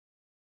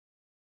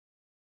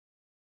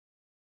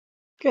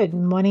Good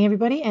morning,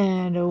 everybody,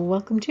 and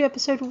welcome to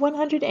episode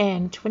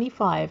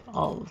 125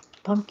 of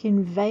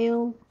Pumpkin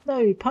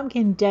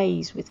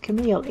Days with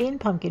Camille in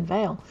Pumpkin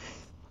Vale.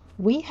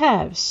 We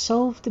have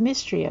solved the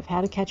mystery of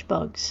how to catch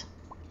bugs.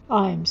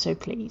 I'm so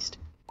pleased.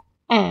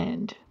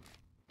 And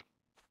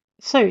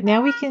so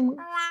now we can...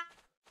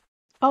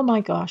 Oh my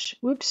gosh,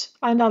 whoops,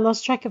 and I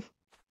lost track of...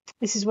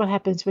 This is what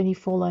happens when you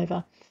fall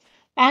over.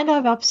 And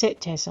I've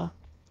upset Tessa.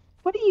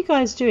 What are you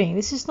guys doing?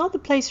 This is not the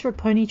place for a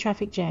pony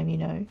traffic jam, you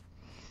know.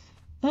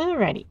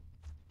 Alrighty,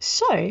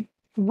 so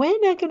we're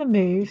now going to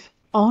move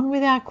on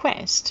with our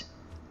quest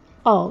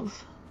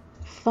of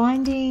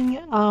finding,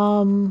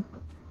 I know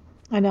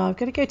I've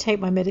got to go take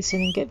my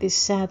medicine and get this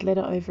sad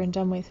letter over and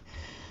done with,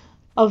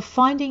 of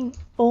finding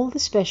all the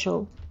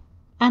special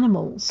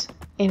animals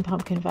in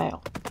Pumpkin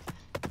Vale.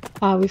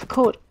 We've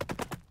caught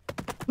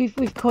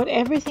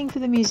everything for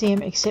the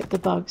museum except the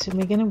bugs, and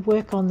we're going to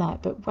work on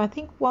that. But I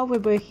think while we're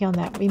working on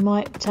that, we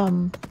might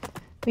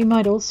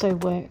also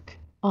work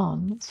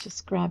on, let's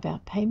just grab our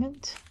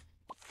payment.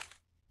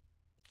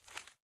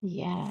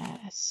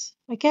 Yes,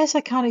 I guess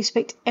I can't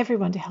expect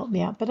everyone to help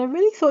me out, but I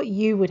really thought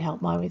you would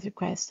help my with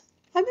request.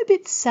 I'm a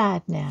bit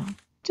sad now,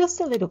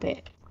 just a little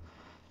bit.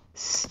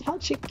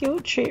 Such a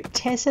guilt trip,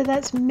 Tessa,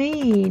 that's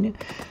mean.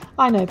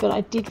 I know, but I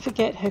did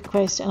forget her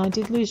quest and I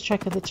did lose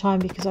track of the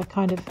time because I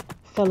kind of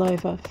fell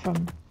over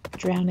from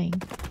drowning.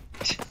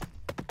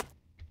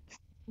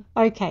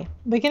 Okay,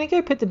 we're going to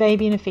go put the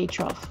baby in a feed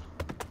trough.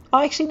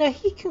 Oh, actually, no,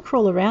 he can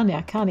crawl around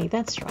now, can't he?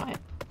 That's right.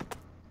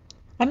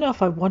 I don't know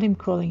if I want him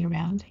crawling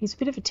around. He's a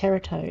bit of a terror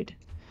toad.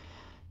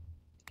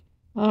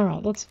 All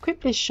right, let's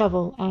equip this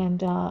shovel and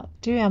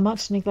do our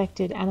much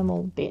neglected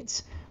animal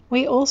bits.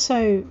 We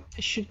also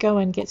should go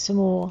and get some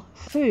more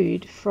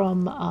food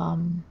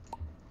from,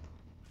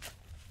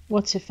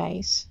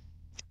 what's-her-face?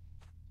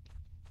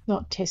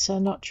 Not Tessa,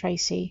 not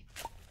Tracy.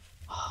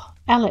 Oh,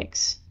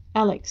 Alex,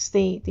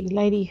 the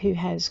lady who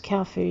has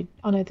cow food.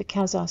 Oh no, the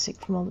cows are sick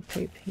from all the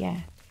poop, yeah.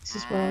 This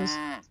is Wells.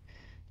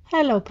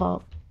 Hello,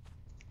 Paul.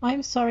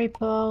 I'm sorry,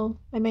 Paul.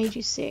 I made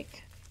you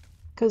sick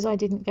because I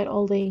didn't get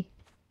all the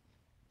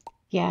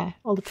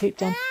poop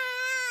done.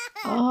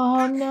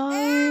 Oh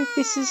no,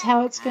 this is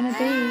how it's going to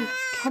be.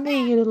 Come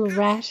here, you little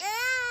rat.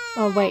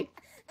 Oh wait,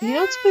 you're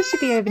not supposed to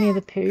be over near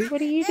the poo. What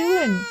are you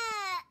doing?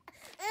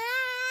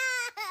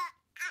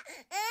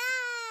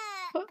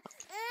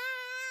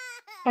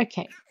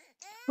 Okay.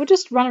 We'll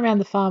just run around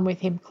the farm with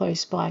him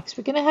close by because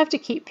we're going to have to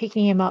keep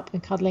picking him up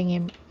and cuddling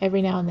him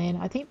every now and then.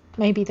 I think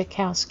maybe the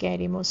cow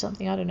scared him or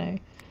something. I don't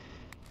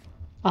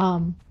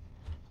know.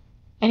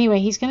 Anyway,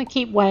 he's going to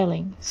keep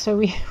wailing. So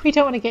we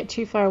don't want to get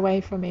too far away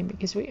from him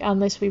because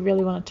unless we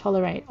really want to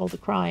tolerate all the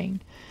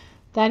crying.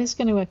 That is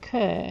going to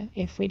occur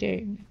if we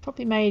do.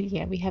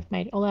 We have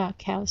made all our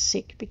cows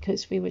sick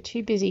because we were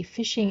too busy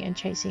fishing and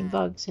chasing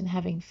bugs and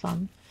having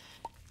fun.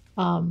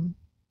 I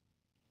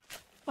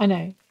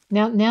know.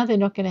 Now they're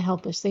not going to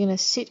help us. They're going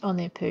to sit on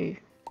their poo.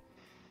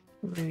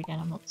 Rude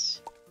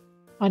animals.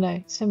 I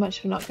know, so much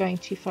for not going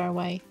too far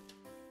away.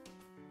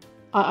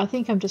 I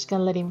think I'm just going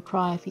to let him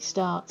cry if he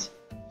starts.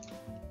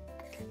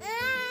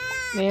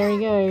 There he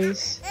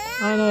goes.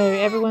 I know,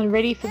 everyone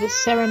ready for the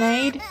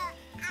serenade?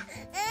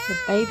 The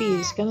baby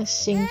is going to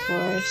sing for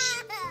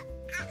us.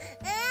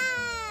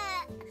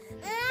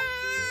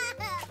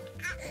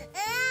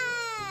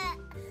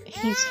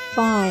 He's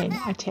fine,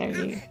 I tell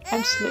you.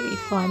 Absolutely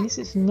fine. This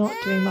is not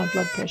doing my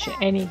blood pressure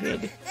any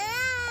good.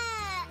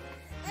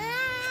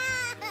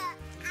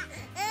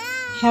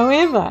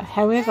 However,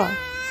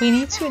 we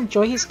need to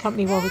enjoy his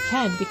company while we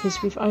can because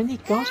we've only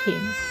got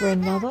him for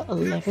another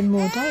 11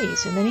 more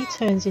days and then he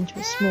turns into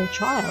a small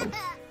child.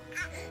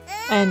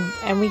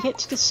 And we get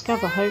to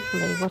discover,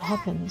 hopefully, what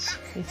happens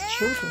with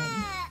children.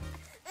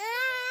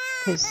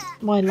 Because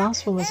my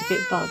last one was a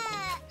bit bugged.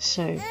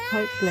 So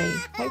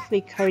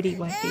hopefully Cody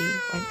won't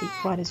be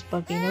quite as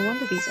buggy. No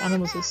wonder these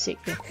animals are sick.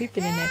 They're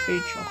pooping in their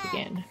food trough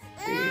again.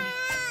 Rude.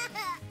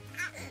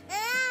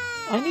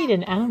 I need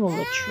an animal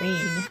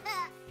latrine.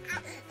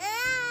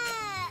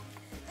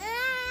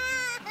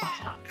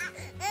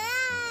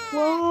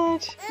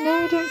 What?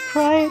 No, don't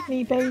cry at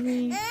me,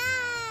 baby.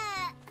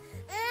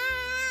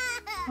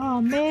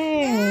 Oh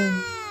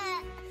man.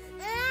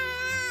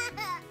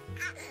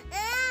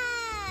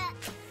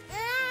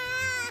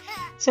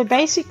 So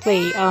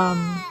basically,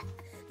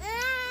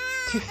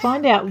 to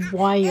find out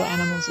why your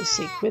animals are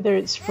sick, whether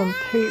it's from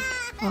poop,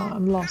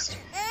 I'm lost,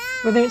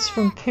 whether it's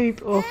from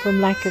poop or from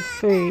lack of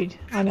food,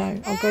 I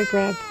know, I'll go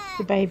grab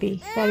the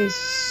baby. That is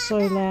so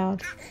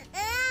loud.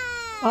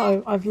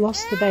 Uh-oh, I've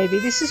lost the baby.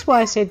 This is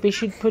why I said we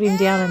should put him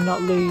down and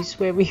not lose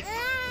where we...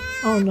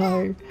 Oh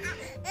no.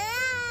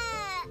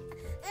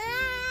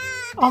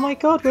 Oh my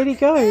god, where'd he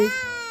go?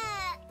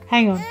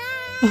 Hang on.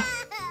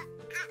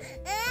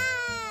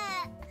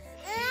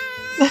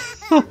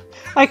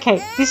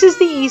 Okay, this is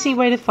the easy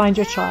way to find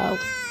your child.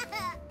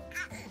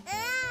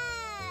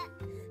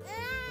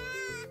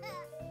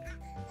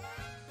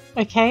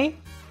 Okay,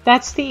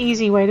 that's the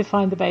easy way to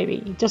find the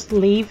baby. Just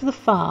leave the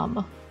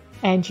farm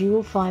and you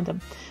will find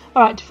them.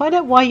 Alright, to find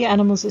out why your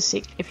animals are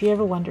sick, if you're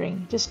ever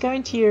wondering, just go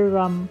into your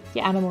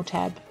animal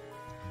tab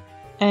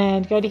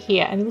and go to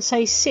here and it'll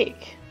say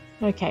sick.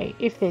 Okay,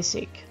 if they're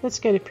sick. Let's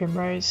go to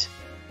Primrose.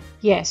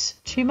 Yes,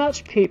 too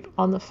much poop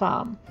on the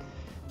farm.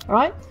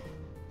 Alright?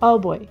 Oh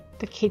boy,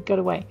 the kid got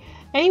away.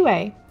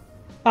 Anyway,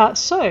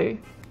 so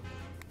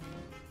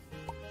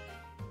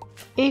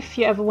if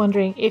you're ever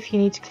wondering if you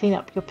need to clean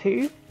up your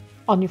poo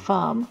on your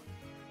farm,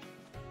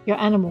 your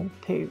animal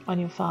poo on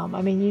your farm,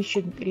 I mean you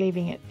shouldn't be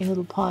leaving it in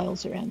little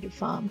piles around your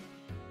farm,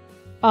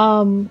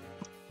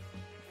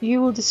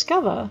 you will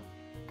discover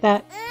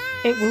that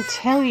it will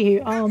tell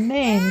you, oh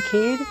man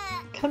kid,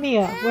 come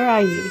here, where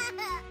are you?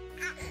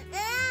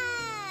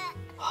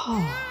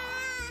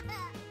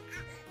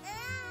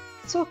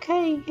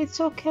 It's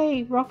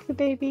okay, rock the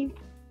baby.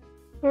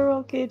 We're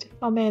all good.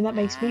 Oh man, that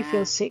makes me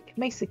feel sick.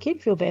 Makes the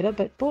kid feel better,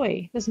 but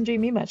boy, doesn't do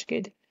me much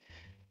good.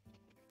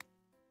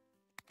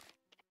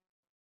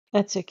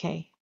 That's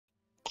okay.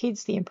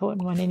 Kid's the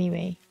important one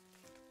anyway.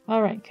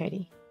 Alright,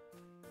 Cody.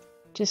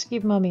 Just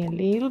give Mummy a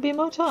little bit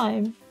more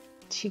time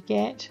to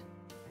get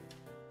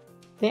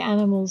the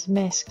animal's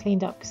mess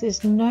cleaned up, because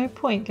there's no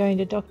point going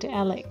to Dr.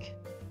 Alec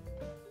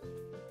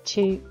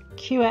to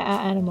cure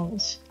our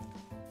animals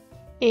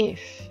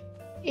if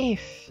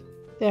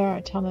there are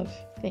a ton of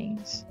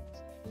things.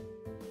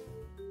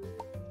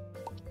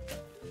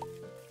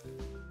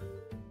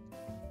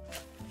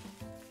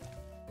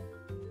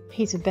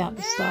 He's about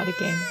to start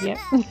again. Yep.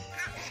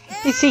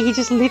 You see, he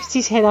just lifts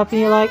his head up and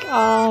you're like,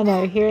 oh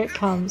no, here it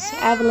comes.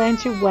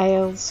 Avalanche of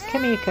whales.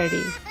 Come here,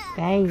 Cody.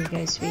 There you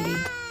go, sweetie.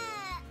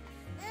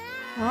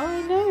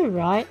 I know,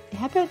 right?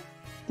 How about,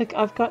 look,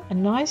 I've got a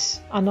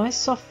nice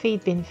soft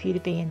feed bin for you to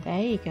be in.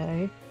 There you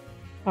go.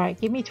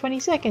 Alright, give me 20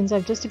 seconds.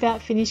 I've just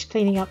about finished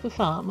cleaning up the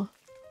farm.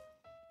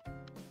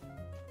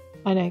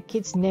 I know,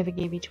 kids never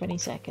give you 20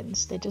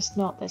 seconds. They're just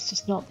not, that's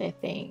just not their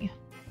thing.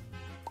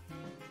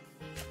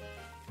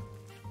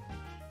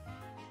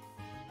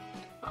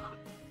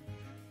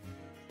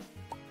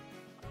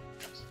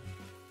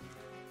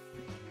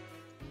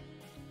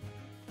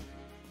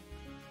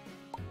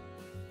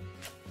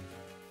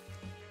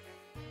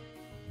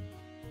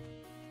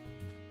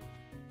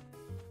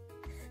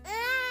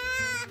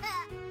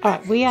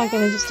 Alright, we are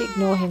going to just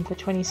ignore him for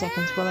 20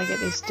 seconds while I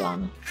get this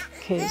done,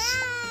 because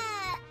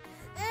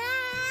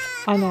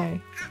I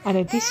know,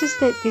 this is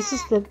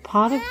the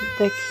part of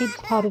the kid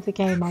part of the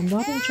game I'm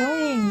not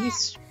enjoying. He's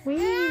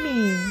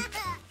screaming.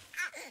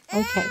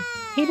 Okay,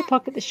 here to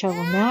pocket the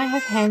shovel. Now I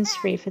have hands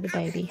free for the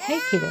baby. Hey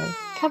kiddo,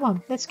 come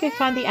on, let's go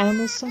find the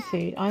animals some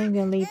food. I am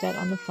going to leave that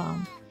on the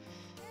farm.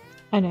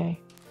 I know,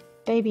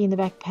 baby in the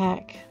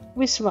backpack,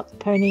 whistle up the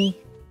pony.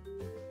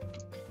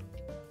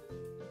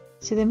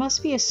 So there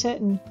must be a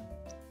certain...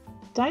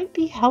 Don't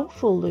be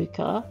helpful,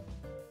 Luca.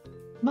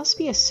 Must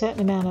be a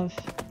certain amount of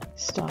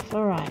stuff.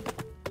 Alright.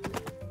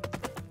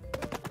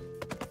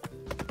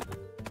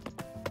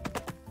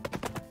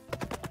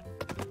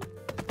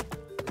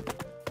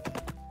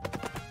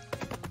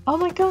 Oh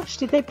my gosh,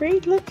 did they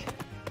breed? Look.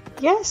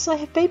 Yes, I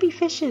have baby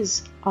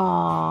fishes.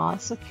 Ah,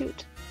 so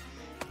cute.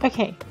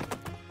 Okay.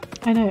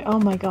 I know. Oh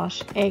my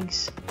gosh.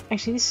 Eggs.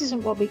 Actually, this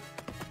isn't what we...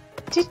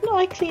 Didn't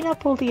I clean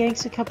up all the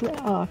eggs a couple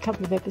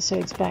of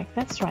episodes back?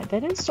 That's right.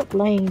 They don't stop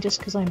laying just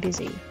because I'm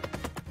busy.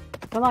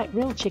 They're like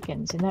real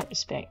chickens in that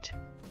respect.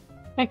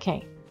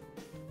 Okay.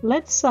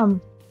 Let's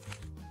Alright,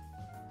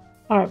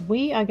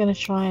 we are going to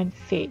try and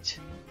fit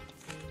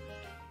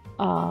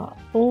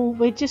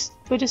we're just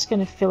going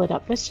to fill it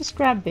up. Let's just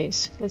grab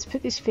this. Let's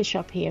put this fish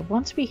up here.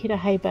 Once we hit a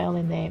hay bale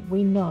in there,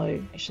 we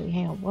know... Actually,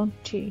 hang on. 1,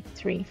 2,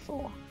 3,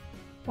 4.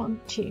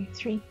 1, 2,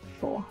 3,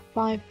 4,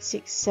 5,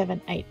 6,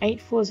 7, 8.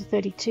 8 fours are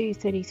 32,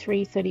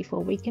 33,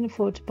 34. We can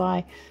afford to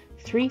buy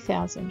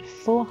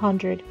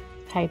 3,400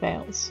 hay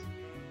bales.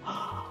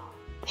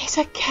 There's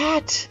a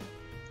cat!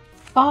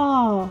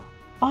 Oh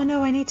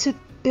no, I need to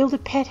build a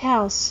pet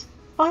house.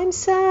 I'm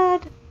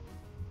sad.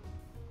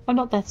 I'm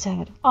not that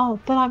sad. Oh,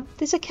 but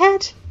there's a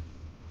cat.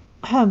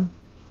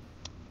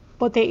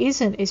 What there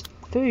isn't is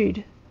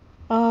food.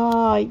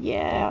 Oh,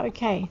 yeah,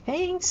 okay.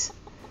 Thanks.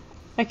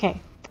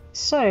 Okay,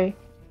 so...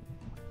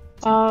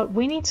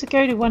 we need to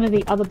go to one of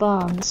the other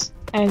barns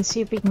and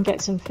see if we can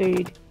get some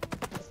food.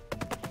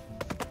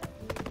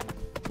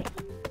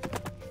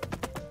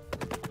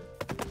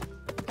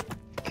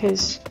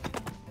 Because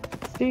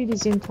food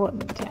is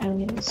important to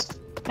animals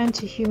and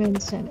to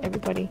humans and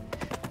everybody.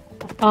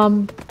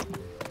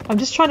 I'm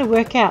just trying to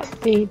work out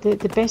the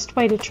best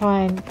way to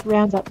try and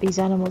round up these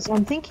animals.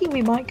 I'm thinking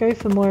we might go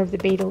for more of the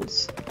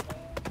beetles.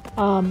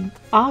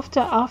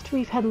 After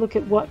we've had a look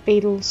at what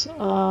beetles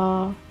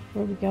are...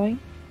 Where are we going?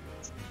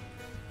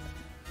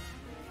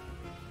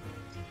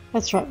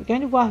 That's right, we're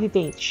going to Wahoo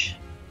Beach.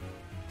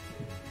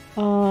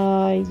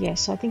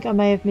 Yes, I think I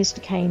may have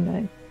missed Kane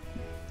though.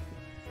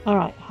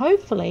 Alright,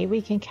 hopefully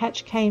we can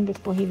catch Kane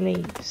before he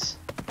leaves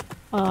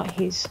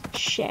his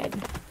shed.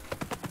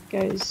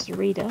 Goes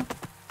Rita.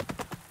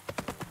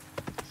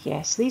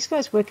 Yes, these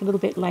guys work a little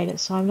bit later,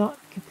 so I'm not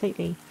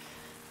completely...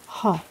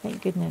 Oh,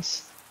 thank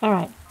goodness.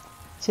 Alright,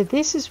 So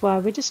this is why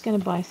we're just going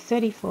to buy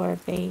 34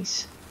 of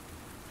these.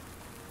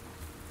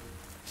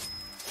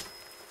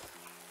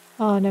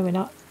 Oh, no, we're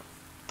not.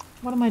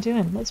 What am I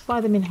doing? Let's buy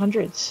them in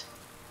hundreds.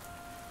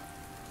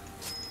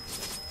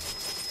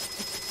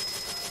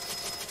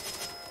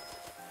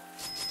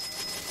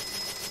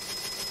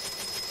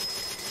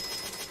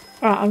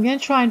 Alright, I'm going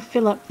to try and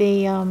fill up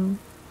the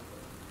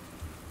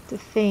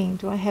thing.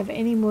 Do I have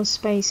any more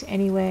space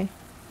anywhere?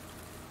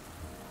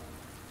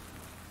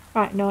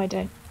 Right, no I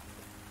don't.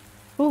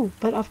 Oh,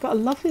 but I've got a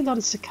lovely lot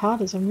of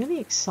cicadas. I'm really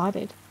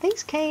excited.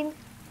 Thanks, Kane.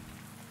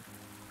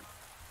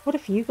 What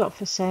have you got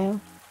for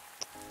sale?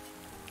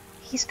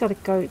 He's got a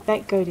goat.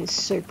 That goat is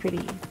so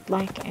pretty.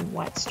 Black and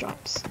white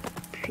stripes.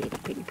 Pretty,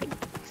 pretty, pretty.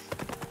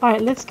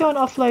 Alright, let's go and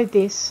offload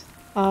this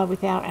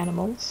with our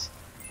animals.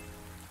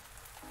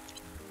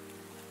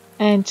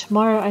 And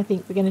tomorrow I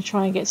think we're going to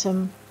try and get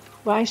some...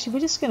 Well, actually, we're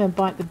just going to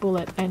bite the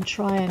bullet and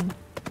try and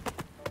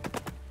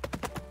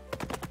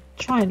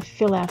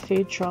fill our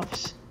food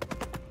troughs.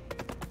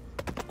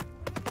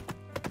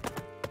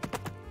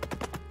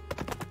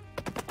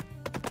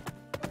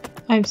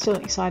 I'm still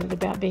excited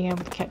about being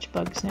able to catch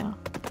bugs now.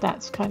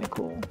 That's kind of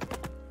cool.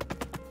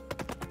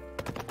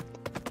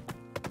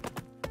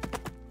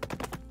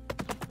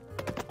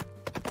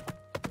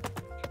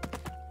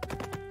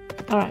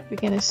 Alright, we're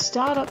going to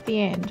start up the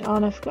end. Oh,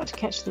 and I forgot to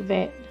catch the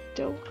vet.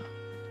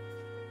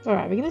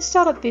 Alright, we're going to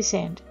start up this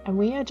end, and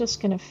we are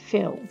just going to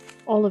fill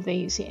all of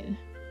these in.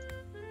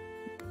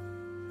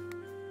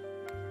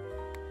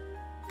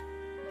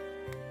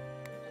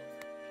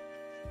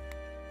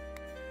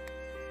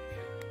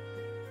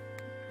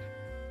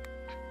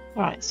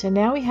 Alright, so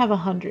now we have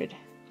 100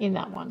 in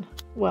that one.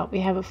 Well,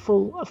 we have a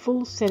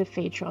full set of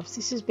feed troughs.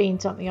 This has been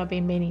something I've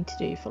been meaning to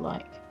do for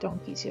like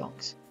donkey's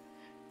yonks.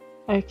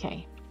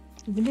 Okay,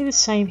 I'm going to do the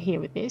same here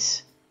with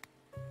this.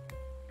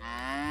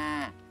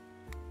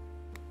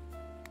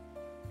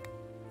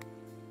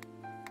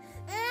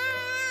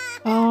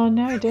 Oh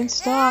no, don't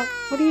stop.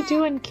 What are you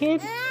doing,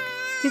 kid?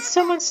 Did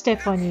someone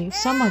step on you?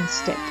 Someone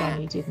stepped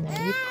on you, didn't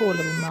they? You poor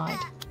little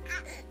mite.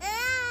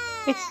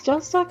 It's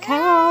just a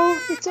cow.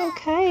 It's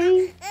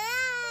okay.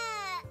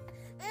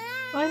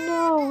 I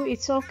know,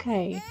 it's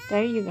okay.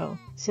 There you go.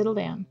 Settle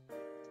down.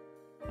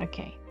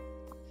 Okay.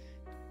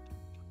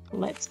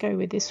 Let's go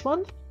with this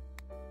one.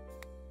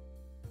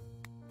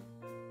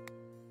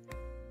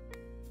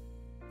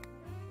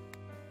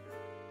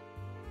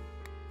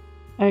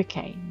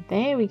 Okay,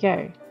 there we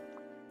go.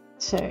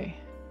 So,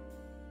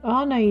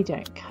 oh no you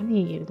don't. Come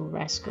here, you little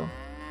rascal.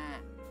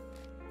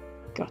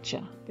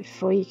 Gotcha.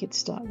 Before you could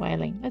start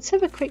wailing. Let's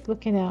have a quick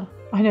look in our...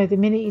 I know, the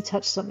minute you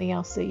touch something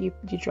else that you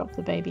drop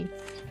the baby.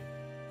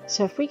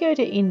 So if we go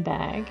to in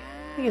bag,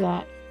 look at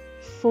that.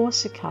 4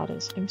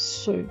 cicadas. I'm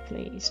so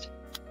pleased.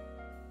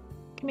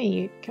 Come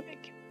here, you. Come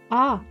back.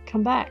 Ah,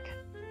 come back.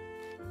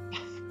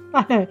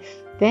 I know.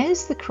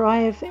 There's the cry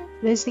of...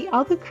 There's the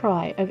other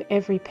cry of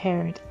every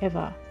parent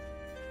ever.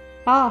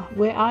 Ah,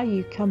 where are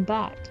you? Come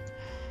back.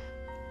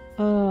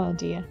 Oh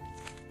dear.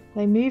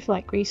 They move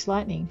like grease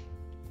lightning.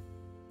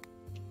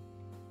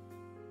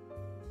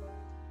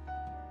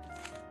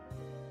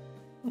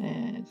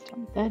 And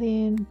dump that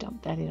in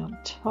on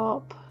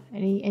top.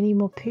 Any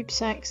more poop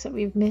sacks that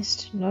we've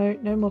missed? No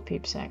more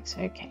poop sacks.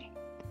 Okay.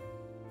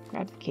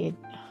 Grab the kid.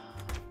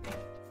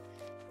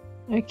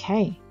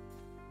 Okay.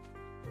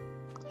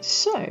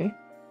 So,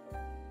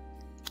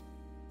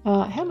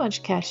 how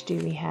much cash do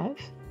we have?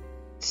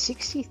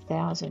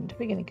 60,000.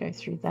 We're going to go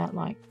through that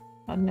like,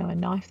 I don't know, a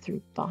knife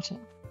through butter.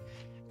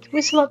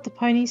 Whistle up the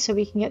pony so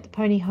we can get the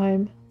pony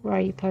home. Where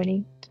are you,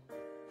 pony?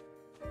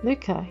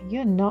 Luca,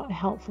 you're not a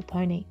helpful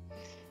pony.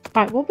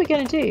 Alright, what we're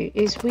going to do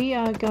is we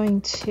are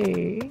going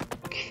to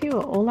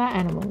cure all our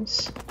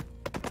animals.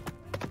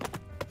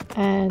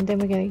 And then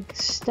we're going to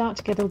start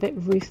to get a little bit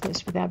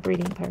ruthless with our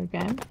breeding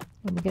program.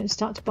 And we're going to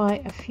start to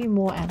buy a few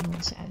more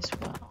animals as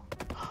well.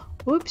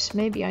 Oops,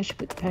 maybe I should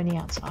put the pony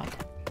outside.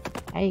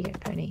 There you go,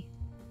 pony.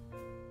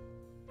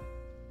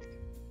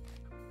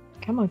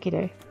 Come on,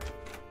 kiddo.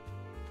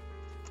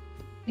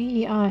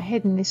 We are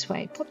heading this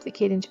way. Pop the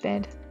kid into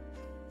bed.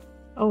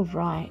 All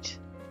right.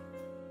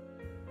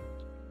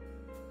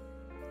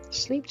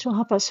 Sleep till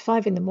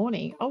 5:30 in the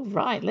morning. All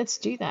right, let's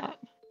do that.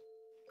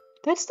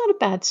 That's not a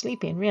bad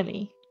sleep in,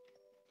 really.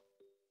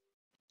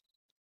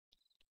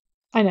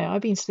 I know,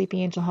 I've been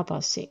sleeping until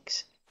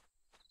 6:30.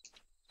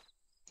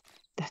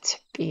 That's a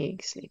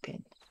big sleep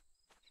in.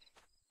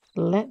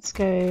 Let's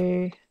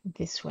go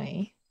this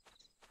way.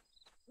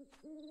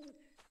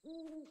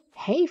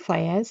 Hey,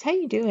 Fayaz, how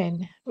you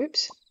doing?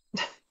 Whoops.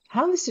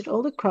 Harvested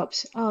all the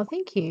crops. Oh,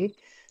 thank you.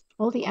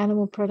 All the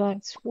animal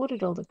products,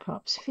 watered all the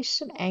crops, fished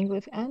some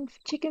angler and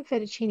chicken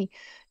fettuccine.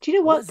 Do you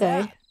know what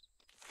though?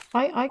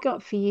 I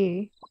got for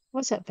you.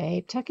 What's that,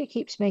 babe? Tucker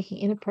keeps making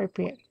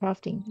inappropriate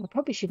crafting. I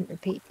probably shouldn't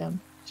repeat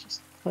them.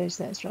 Just close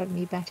that. It's driving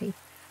me batty.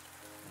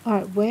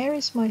 Alright, where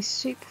is my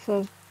soup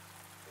for...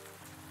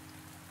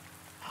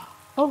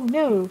 Oh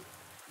no!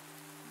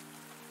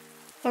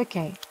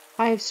 Okay,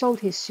 I have sold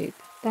his soup.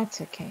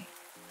 That's okay.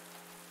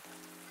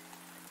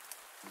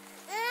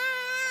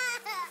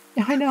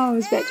 I know, I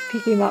was about to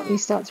pick him up and he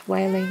starts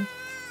wailing.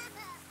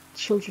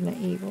 Children are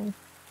evil.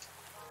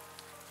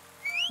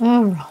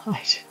 All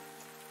right.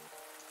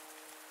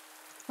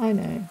 I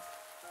know.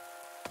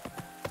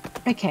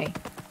 Okay.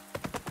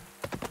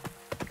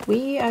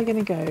 We are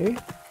going to go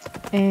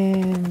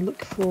and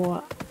look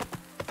for...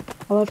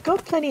 Well, I've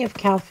got plenty of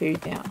cow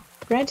food now.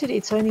 Granted,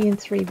 it's only in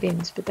 3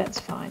 bins, but that's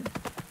fine.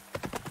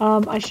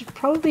 I should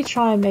probably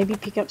try and maybe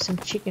pick up some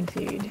chicken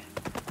food.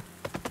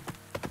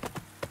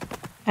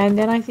 And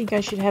then I think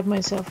I should have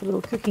myself a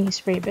little cooking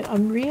spree, but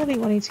I'm really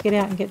wanting to get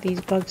out and get these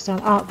bugs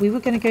done. Ah, we were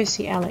going to go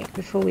see Alec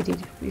before we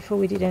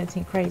did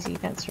anything crazy.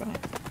 That's right.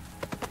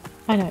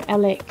 I know,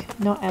 Alec,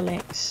 not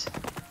Alex.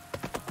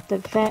 The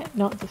vet,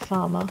 not the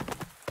farmer.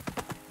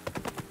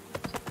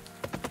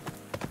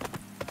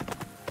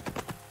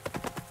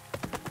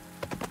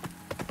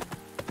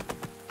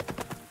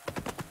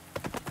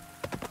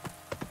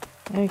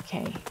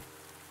 Okay.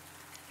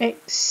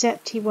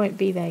 Except he won't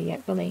be there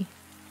yet, will he?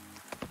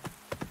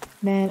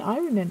 Man, I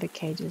remember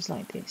cages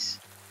like this.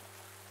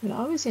 When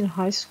I was in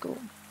high school,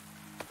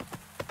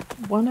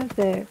 one of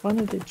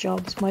the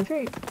jobs, my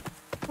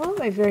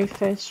very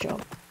first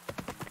job,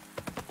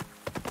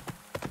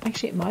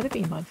 actually it might have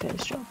been my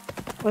first job,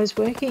 I was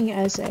working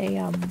as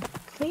a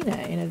cleaner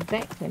in a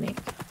vet clinic.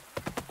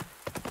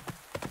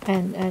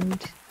 And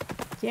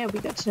yeah, we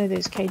got to know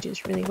those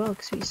cages really well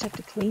because we used to have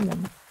to clean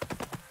them.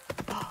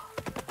 Oh,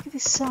 look at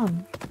this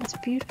sun. That's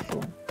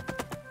beautiful.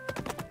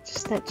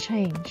 Just that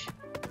change.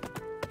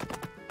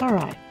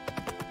 Alright.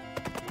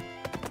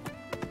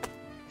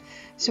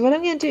 So what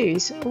I'm going to do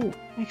is... Oh,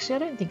 actually I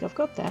don't think I've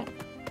got that.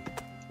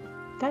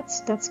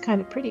 That's kind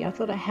of pretty. I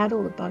thought I had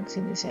all the bugs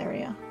in this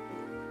area.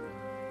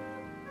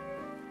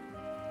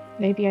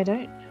 Maybe I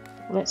don't.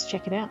 Well, let's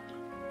check it out.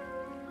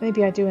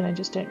 Maybe I do and I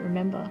just don't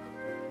remember.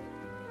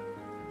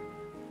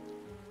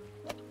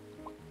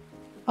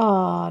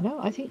 Oh, no,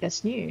 I think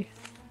that's new.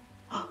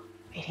 Oh,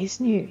 it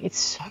is new. It's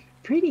so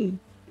pretty.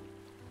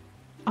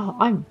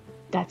 Oh,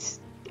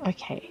 that's...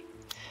 Okay.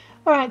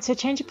 Alright, so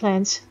change of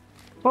plans.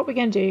 What we're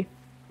going to do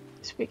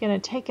is we're going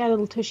to take our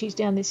little tushies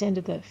down this end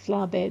of the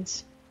flower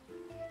beds.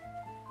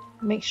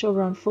 Make sure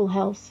we're on full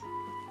health.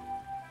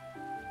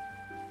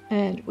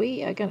 And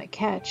we are going to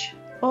catch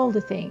all the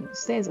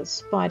things. There's a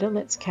spider.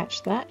 Let's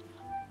catch that.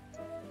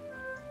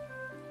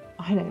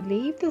 I know,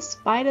 leave the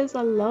spiders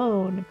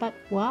alone. But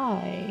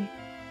why?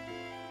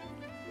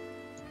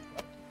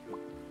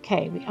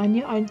 Okay,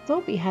 I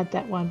thought we had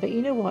that one, but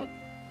you know what?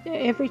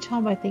 Every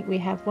time I think we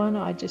have one,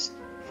 I just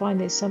find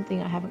there's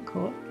something I haven't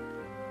caught.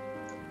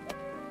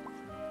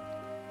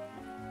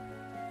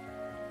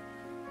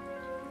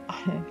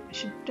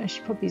 I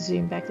should probably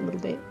zoom back a little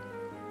bit.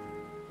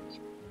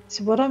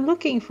 So what I'm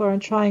looking for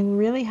and trying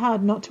really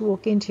hard not to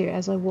walk into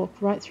as I walk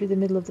right through the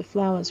middle of the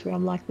flowers where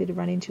I'm likely to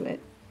run into it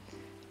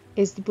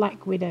is the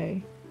black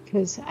widow.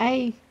 Because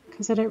A,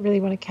 because I don't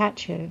really want to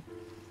catch her.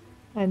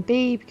 And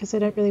B, because I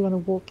don't really want to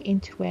walk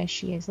into where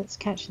she is. Let's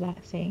catch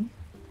that thing.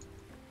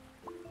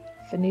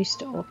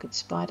 Venusta orchid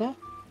spider.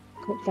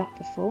 Caught that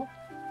before.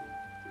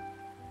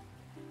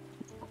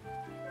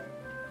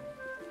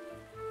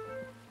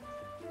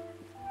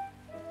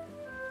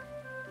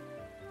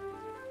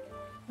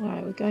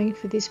 Alright, we're going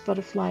for this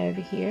butterfly over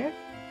here.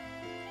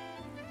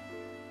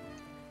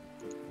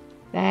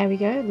 There we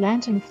go,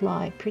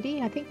 lanternfly.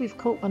 Pretty. I think we've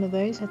caught one of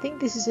those. I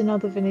think this is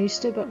another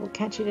Venusta, but we'll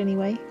catch it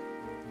anyway.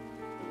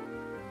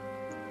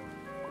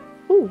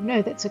 Oh,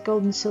 no, that's a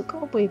golden silk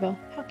orb weaver.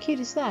 How cute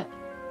is that?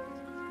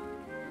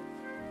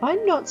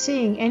 I'm not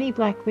seeing any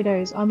black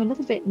widows. I'm a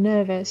little bit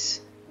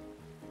nervous.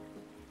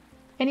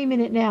 Any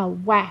minute now,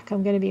 whack,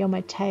 I'm going to be on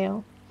my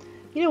tail.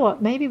 You know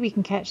what? Maybe we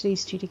can catch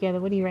these two together.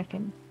 What do you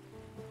reckon?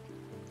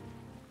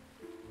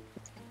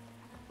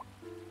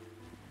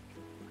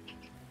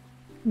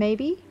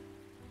 Maybe?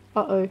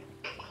 Uh-oh.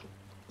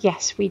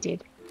 Yes, we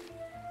did.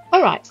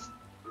 Alright.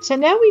 So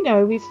now we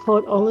know we've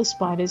caught all the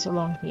spiders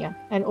along here.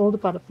 And all the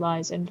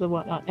butterflies and the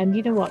whatnot. And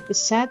you know what? The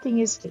sad thing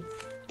is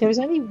there was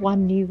only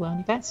one new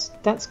one. That's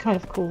kind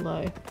of cool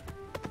though.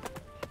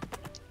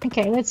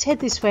 Okay, let's head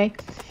this way.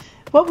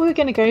 What we're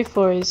going to go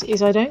for is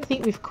I don't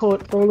think we've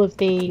caught all of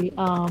the...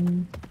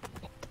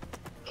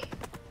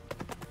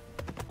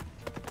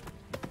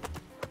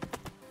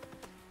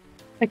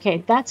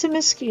 Okay, that's a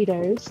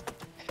mosquito.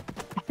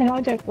 And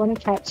I don't want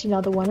to catch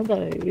another one of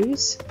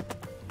those.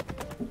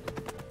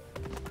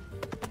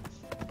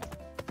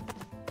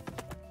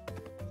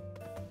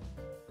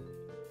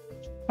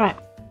 Right.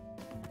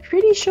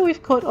 Pretty sure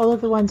we've caught all of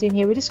the ones in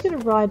here. We're just going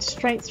to ride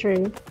straight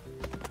through.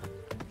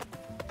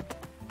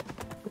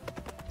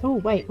 Oh,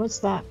 wait, what's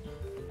that?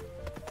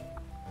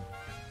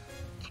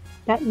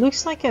 That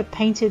looks like a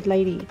painted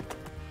lady.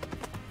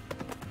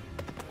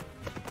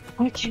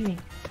 Okay.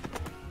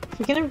 If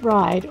we're going to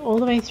ride all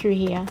the way through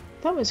here.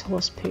 That was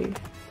horse poo.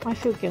 I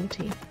feel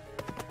guilty.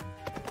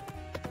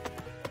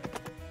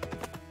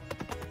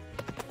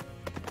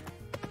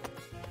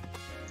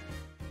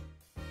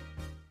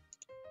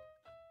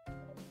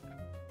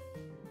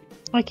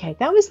 Okay,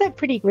 that was that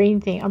pretty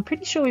green thing. I'm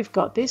pretty sure we've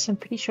got this. I'm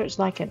pretty sure it's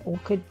like an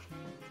orchid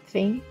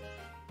thing.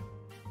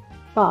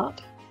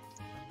 But,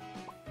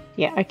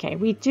 yeah, okay,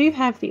 we do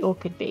have the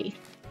orchid bee.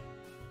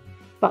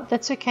 But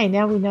that's okay,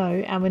 now we know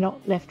and we're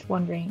not left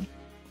wondering.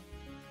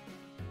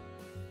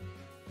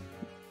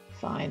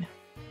 Fine.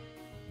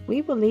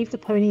 We will leave the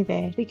pony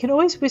there. We can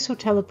always whistle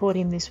teleport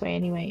him this way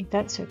anyway.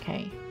 That's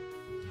okay.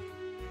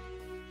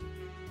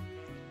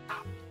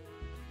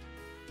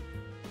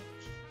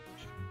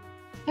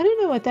 I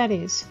don't know what that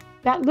is.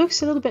 That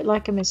looks a little bit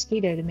like a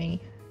mosquito to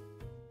me.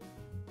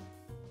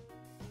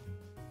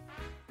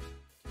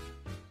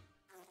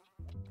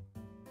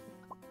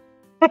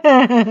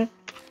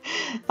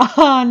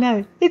 Oh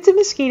no, it's a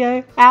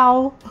mosquito.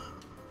 Ow.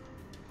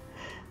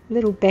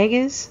 Little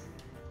beggars.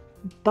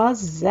 Buzz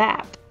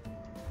zap.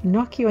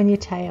 Knock you on your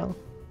tail.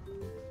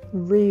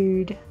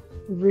 Rude.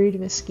 Rude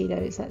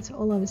mosquitoes, that's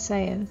all I'm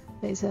saying.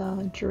 There's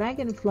a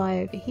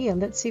dragonfly over here.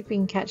 Let's see if we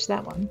can catch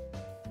that one.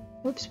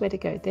 Whoops, where to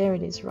go? There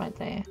it is, right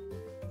there.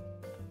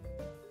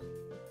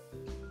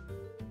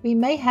 We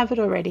may have it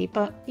already,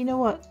 but you know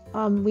what?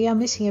 We are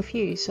missing a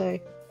few, so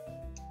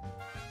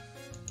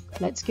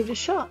let's give it a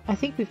shot. I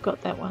think we've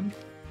got that one.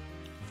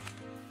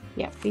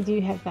 Yep, we do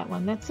have that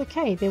one. That's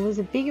okay. There was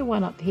a bigger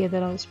one up here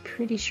that I was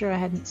pretty sure I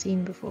hadn't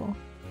seen before.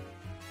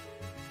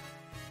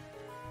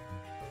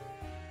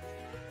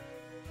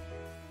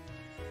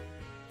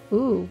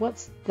 Ooh,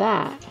 what's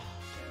that?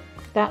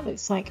 That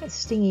looks like a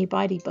stingy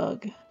bitey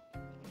bug.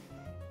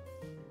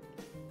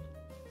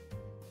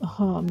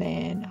 Oh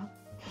man.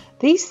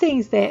 These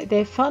things,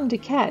 they're fun to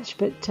catch,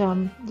 but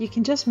you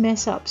can just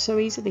mess up so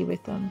easily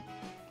with them.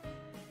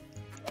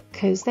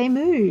 Because they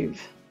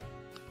move.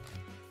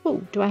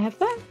 Oh, do I have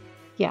that?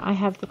 Yeah, I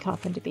have the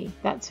carpenter bee.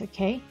 That's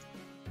okay.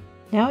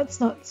 Now it's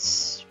not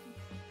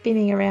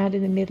spinning around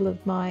in the middle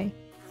of my...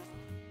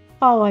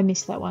 Oh, I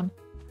missed that one.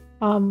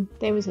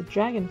 There was a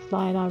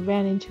dragonfly and I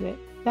ran into it.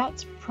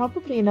 That's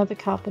probably another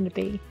carpenter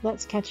bee.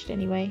 Let's catch it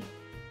anyway.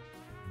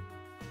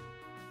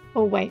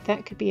 Oh wait,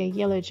 that could be a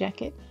yellow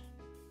jacket.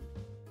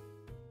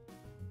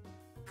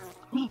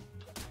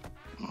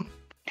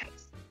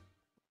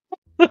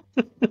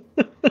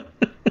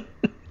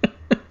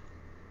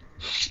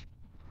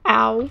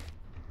 Ow!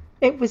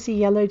 It was a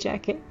yellow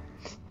jacket.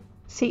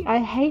 See, I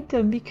hate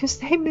them because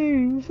they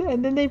move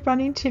and then they run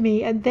into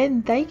me and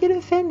then they get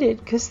offended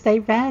because they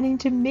ran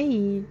into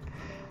me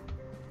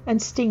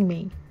and sting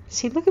me.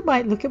 See, look at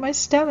my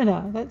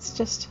stamina. That's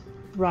just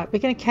right. We're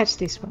gonna catch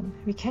this one.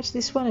 We catch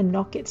this one and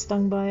not get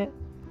stung by it.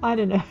 I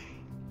don't know.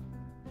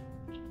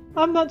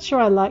 I'm not sure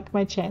I like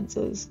my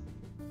chances.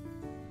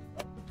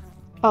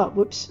 Oh,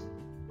 whoops.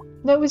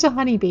 No, it was a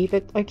honeybee,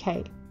 but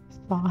okay,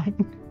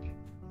 fine.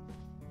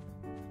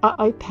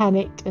 I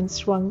panicked and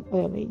swung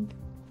early.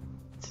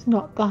 It's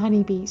not the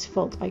honeybee's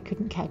fault I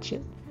couldn't catch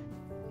it.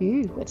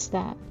 Ooh, what's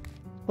that?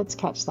 Let's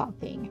catch that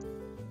thing.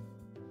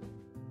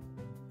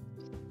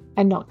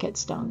 And not get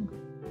stung.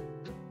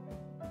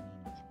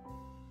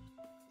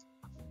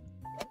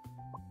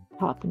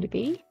 Carpenter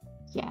bee?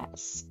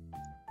 Yes.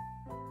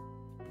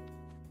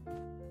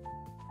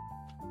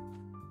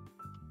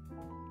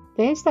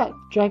 There's that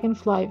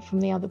dragonfly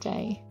from the other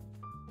day.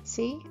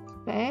 See?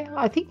 There.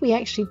 I think we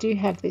actually do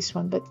have this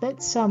one, but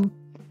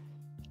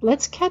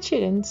let's catch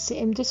it and see,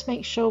 and just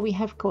make sure we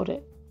have caught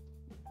it.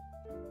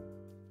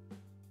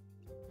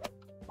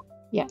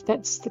 Yeah,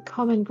 that's the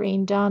common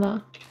green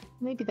darner.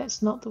 Maybe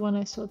that's not the one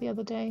I saw the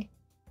other day.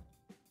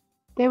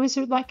 There was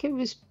like it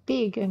was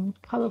big and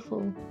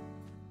colourful.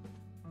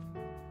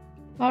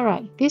 All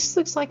right, this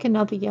looks like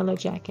another yellow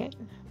jacket.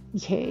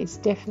 Yeah, it's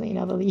definitely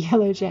another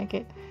yellow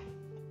jacket.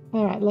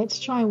 All right, let's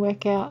try and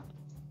work out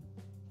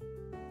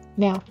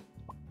now.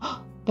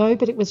 No,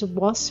 but it was a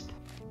wasp.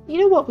 You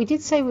know what? We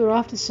did say we were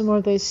after some more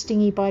of those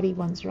stingy, bitey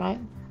ones, right?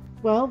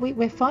 Well,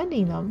 we're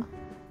finding them.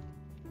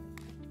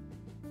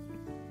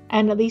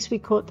 And at least we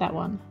caught that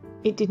one.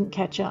 It didn't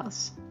catch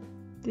us.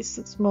 This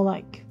looks more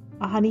like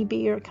a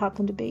honeybee or a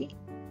carpenter bee.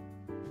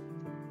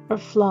 Or a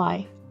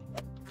fly.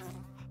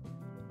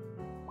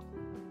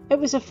 It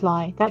was a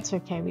fly. That's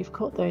okay. We've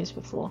caught those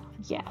before.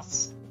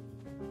 Yes.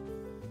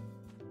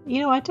 You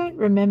know, I don't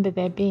remember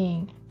there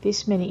being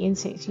this many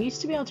insects. You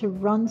used to be able to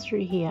run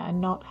through here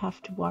and not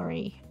have to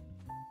worry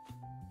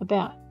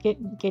about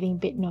getting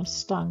bitten or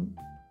stung.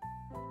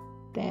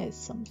 There's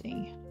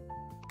something.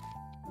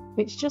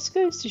 Which just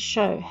goes to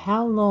show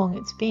how long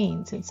it's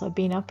been since I've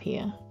been up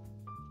here.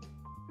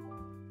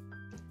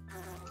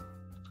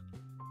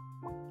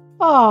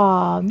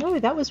 Oh, no,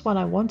 that was one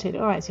I wanted.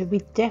 Alright, so we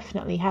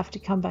definitely have to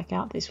come back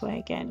out this way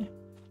again.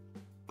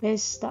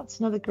 That's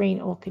another green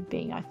orchid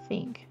bee, I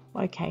think.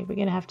 Okay, we're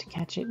going to have to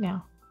catch it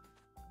now.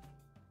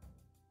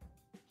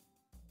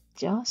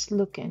 Just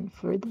looking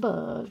for the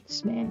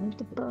bugs, man,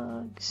 the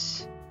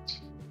bugs.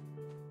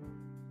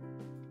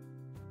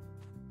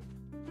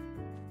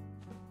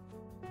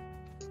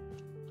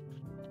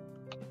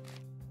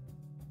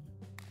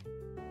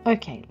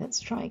 Okay, let's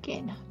try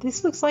again.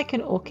 This looks like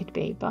an orchid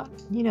bee, but,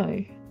 you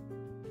know,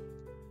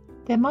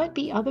 there might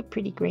be other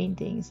pretty green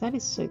things. That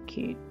is so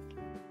cute.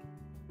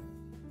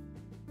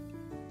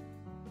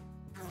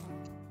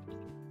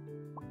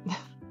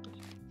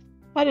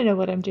 I don't know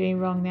what I'm doing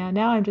wrong now.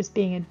 Now I'm just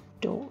being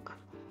dork.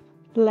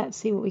 Let's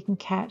see what we can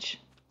catch.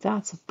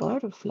 That's a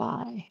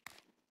butterfly.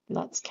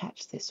 Let's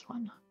catch this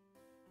one.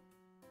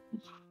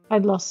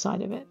 I'd lost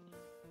sight of it.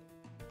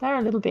 They're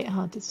a little bit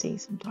hard to see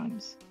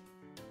sometimes.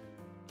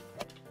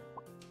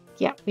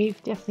 Yeah,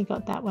 we've definitely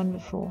got that one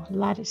before.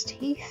 Lattice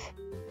teeth.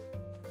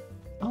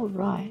 All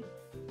right.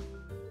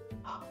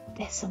 Oh,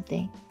 there's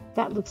something.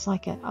 That looks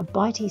like a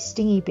bitey,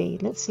 stingy bee.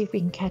 Let's see if we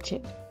can catch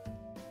it.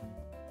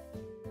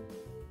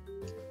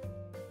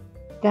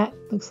 That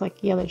looks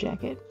like yellow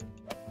jacket.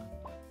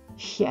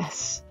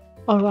 Yes.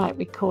 All right,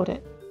 we caught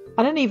it.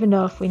 I don't even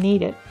know if we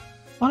need it.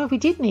 Oh no, we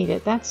did need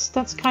it. That's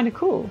kind of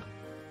cool.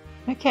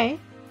 Okay.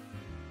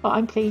 Oh,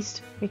 I'm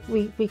pleased.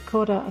 We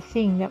caught a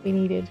thing that we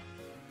needed.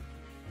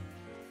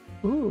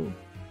 Ooh.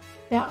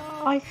 Now,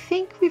 I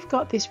think we've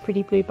got this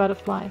pretty blue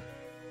butterfly.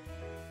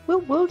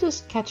 We'll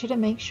just catch it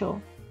and make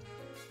sure.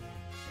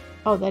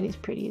 Oh, that is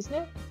pretty, isn't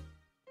it?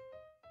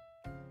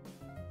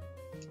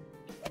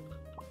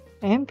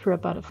 Emperor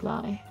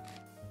butterfly.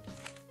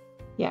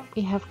 Yeah,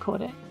 we have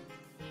caught it.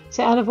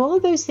 So out of all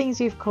of those things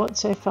we've caught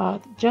so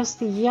far, just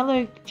the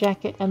yellow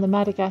jacket and the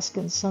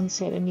Madagascan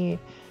sunset are new.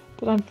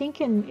 But I'm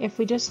thinking if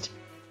we just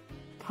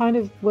kind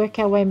of work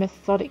our way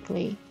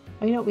methodically.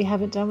 Oh, you know what we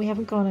haven't done? We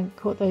haven't gone and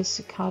caught those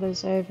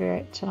cicadas over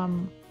at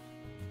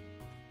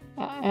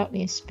out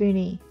near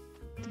Spoony.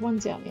 The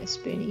ones out near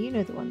Spoony, you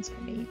know the ones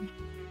I mean.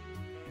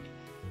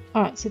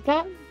 Alright, so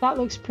that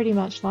looks pretty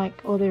much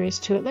like all there is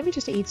to it. Let me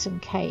just eat some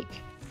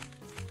cake.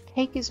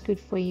 Cake is good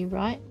for you,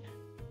 right?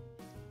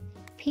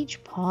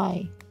 Peach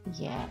pie.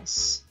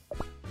 Yes.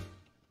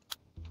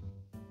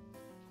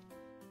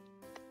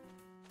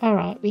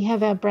 Alright, we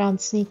have our brown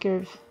sneaker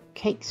of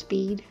cake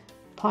speed,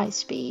 pie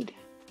speed.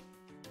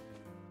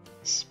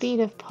 Speed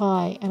of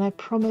pie, and I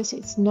promise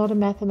it's not a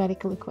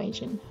mathematical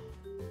equation.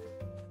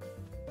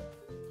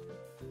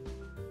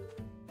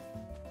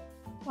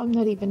 I'm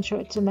not even sure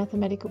it's a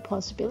mathematical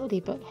possibility,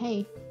 but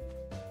hey.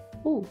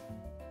 Ooh.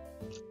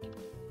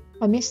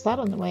 I missed that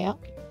on the way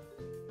up.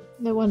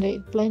 No wonder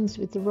it blends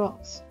with the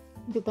rocks.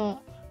 Look at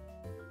that.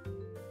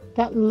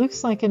 That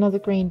looks like another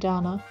green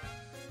darner.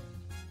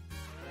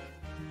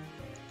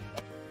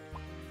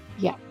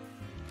 Yeah.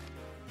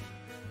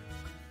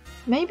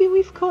 Maybe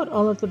we've caught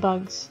all of the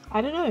bugs.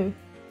 I don't know.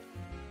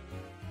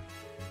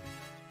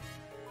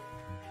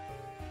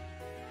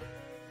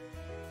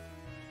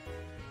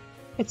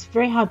 It's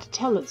very hard to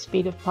tell at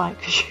speed of pie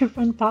because you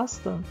run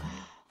past them.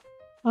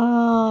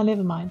 Ah,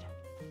 never mind.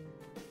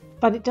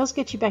 But it does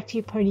get you back to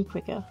your pony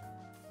quicker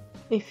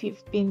if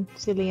you've been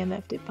silly and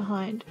left it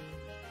behind.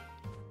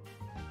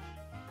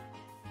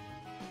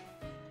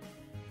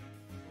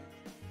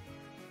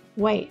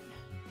 Wait,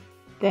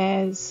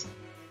 there's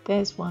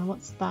one.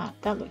 What's that?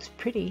 That looks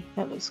pretty.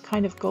 That looks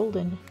kind of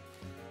golden.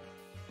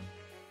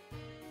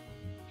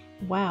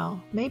 Wow,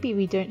 maybe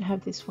we don't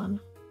have this one.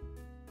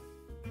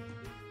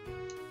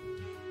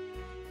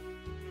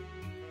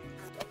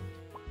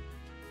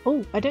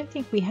 Oh, I don't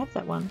think we have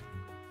that one.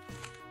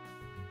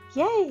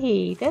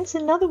 Yay! There's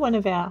another one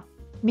of our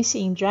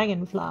missing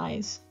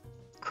dragonflies.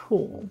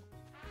 Cool.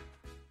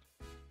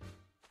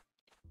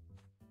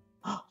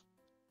 Oh,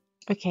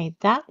 okay,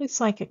 that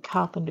looks like a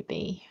carpenter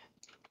bee.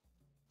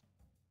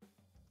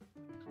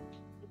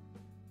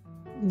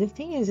 The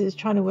thing is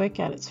trying to work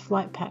out its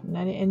flight pattern,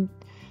 and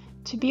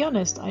to be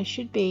honest, I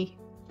should be...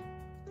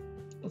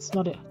 It's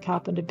not a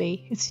carpenter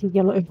bee, it's a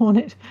yellow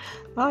hornet.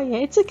 Oh yeah,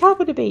 it's a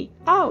carpenter bee.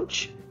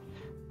 Ouch!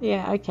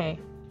 Yeah, okay.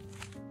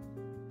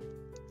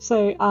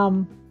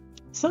 So,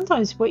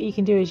 sometimes what you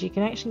can do is you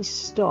can actually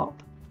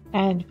stop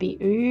and be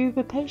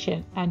uber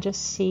patient and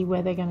just see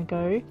where they're going to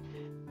go,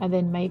 and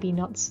then maybe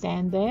not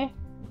stand there.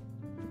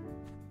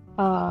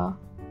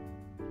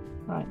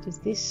 Right, does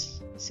this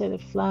set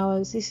of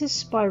flowers... This is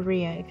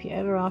spirea. If you're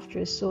ever after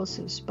a source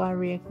of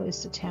spirea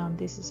close to town,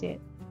 this is it.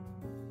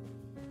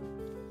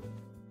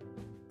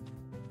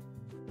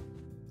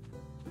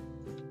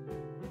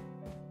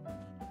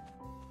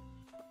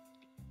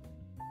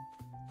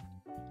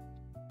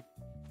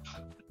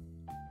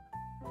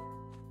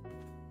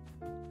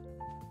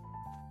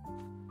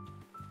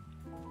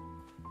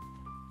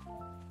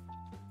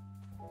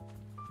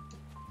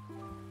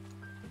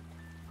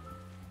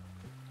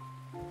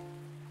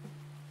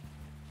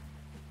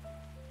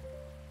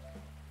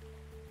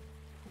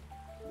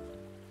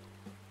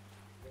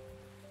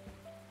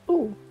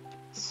 Oh,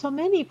 so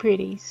many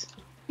pretties.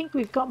 I think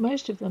we've got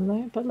most of them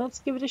though, but let's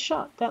give it a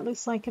shot. That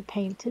looks like a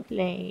painted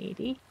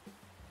lady.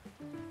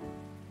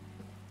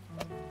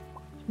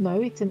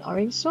 No, it's an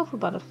orange sulfur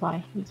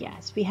butterfly.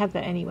 Yes, we have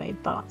that anyway,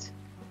 but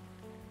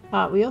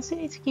we also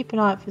need to keep an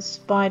eye out for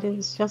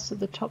spiders just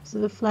at the tops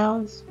of the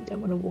flowers. We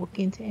don't want to walk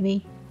into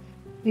any.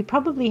 We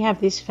probably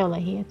have this fella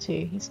here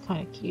too. He's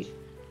kind of cute.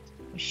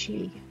 Or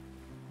she.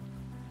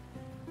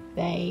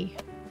 They.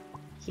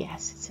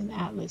 Yes, it's an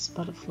atlas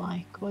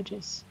butterfly.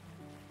 Gorgeous.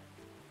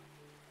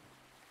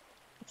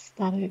 What's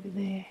that over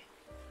there?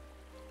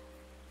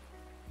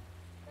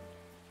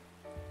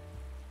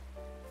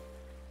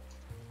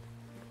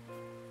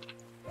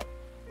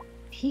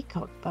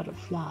 Peacock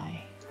butterfly.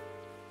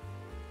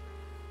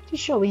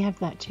 Pretty sure we have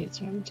that too.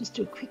 So we'll just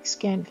do a quick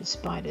scan for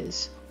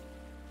spiders.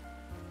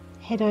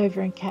 Head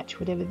over and catch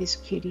whatever this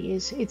cutie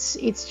is.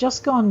 It's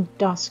just gone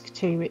dusk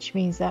too, which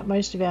means that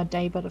most of our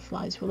day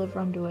butterflies will have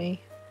run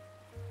away.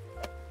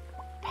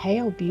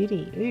 Pale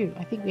beauty. Ooh,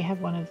 I think we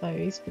have one of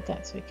those, but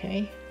that's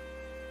okay.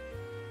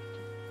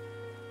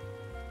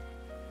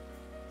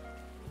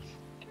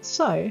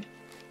 So,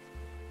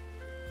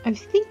 I'm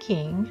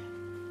thinking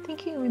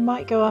we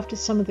might go after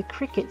some of the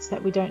crickets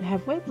that we don't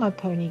have. Where'd my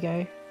pony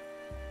go?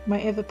 My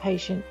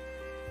ever-patient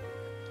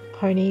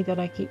pony that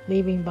I keep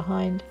leaving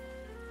behind.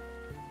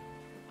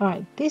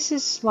 Alright, this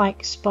is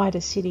like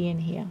Spider City in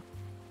here.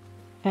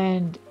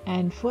 And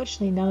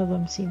fortunately none of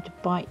them seem to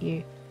bite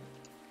you.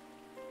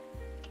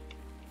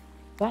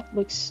 That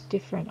looks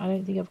different. I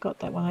don't think I've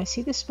got that one. I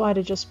see the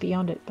spider just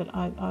beyond it, but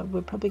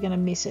we're probably going to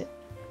miss it.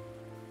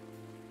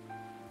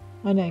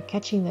 I know,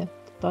 catching the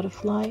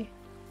butterfly.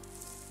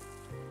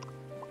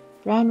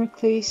 Brown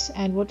recluse,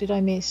 and what did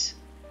I miss?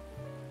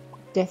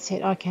 Death's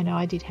head. Okay, no,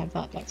 I did have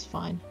that. That's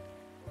fine.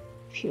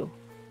 Phew.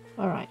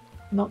 Alright,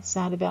 not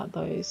sad about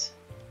those.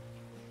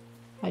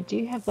 I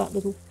do have that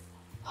little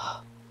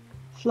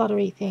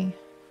fluttery thing.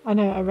 I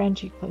know, I ran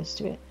too close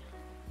to it.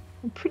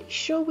 I'm pretty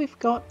sure we've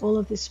got all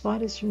of the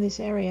spiders from this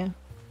area.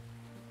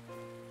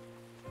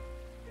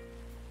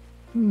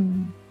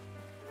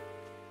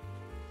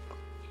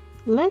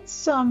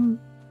 Let's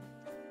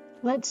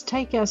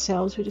take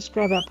ourselves, we'll just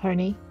grab our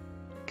pony.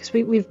 Because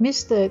we've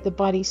missed the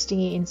bitey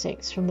stingy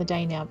insects from the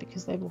day now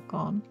because they've all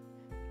gone.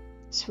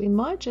 So we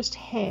might just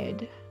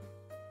head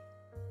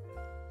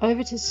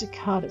over to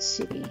Cicada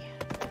City.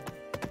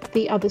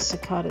 The other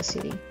Cicada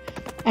City.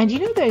 And you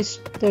know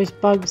those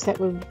bugs that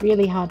were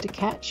really hard to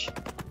catch?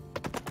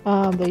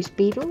 Those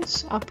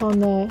beetles up on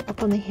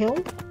the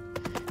hill?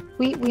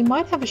 We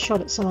might have a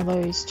shot at some of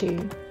those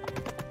too.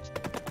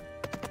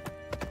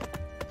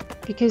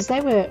 Because they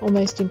were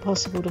almost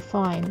impossible to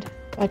find,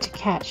 to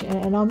catch,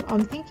 and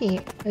I'm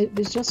thinking it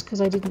was just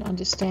because I didn't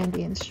understand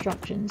the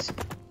instructions.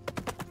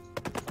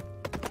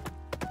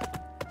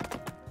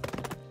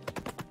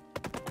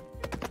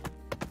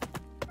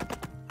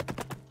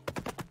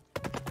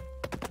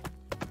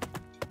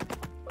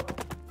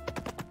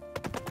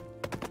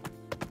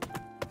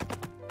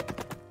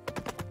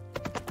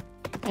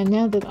 And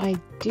now that I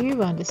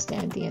do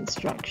understand the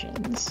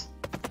instructions,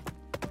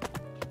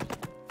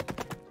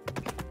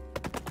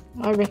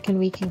 I reckon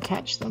we can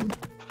catch them.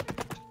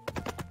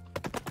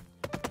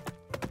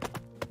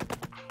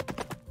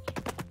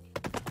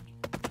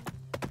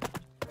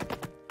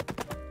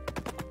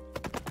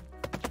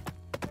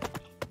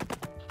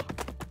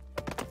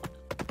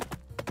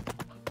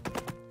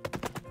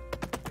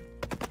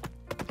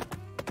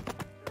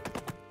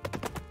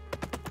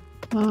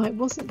 It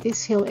wasn't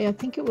this hill. I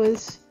think it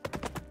was...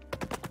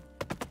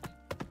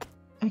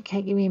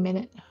 Okay, give me a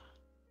minute.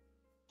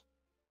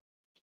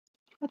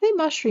 Are there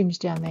mushrooms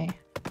down there?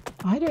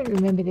 I don't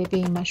remember there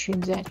being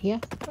mushrooms out here.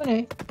 Oh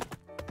no.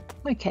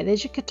 Okay,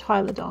 there's your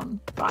Cotyledon.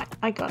 Right,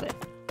 I got it.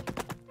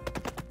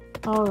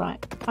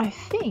 Alright, I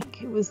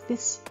think it was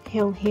this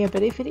hill here,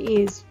 but if it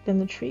is,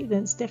 then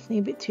it's definitely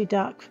a bit too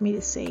dark for me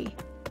to see.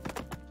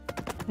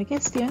 I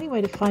guess the only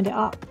way to find it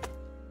up.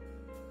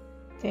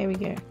 There we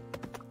go.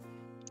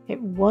 It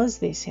was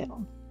this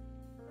hill.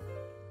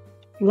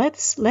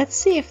 Let's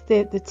see if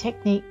the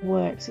technique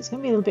works. It's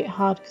going to be a little bit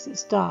hard because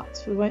it's dark,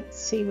 so we won't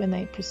see when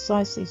they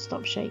precisely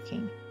stop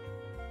shaking.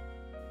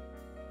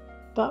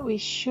 But we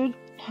should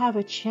have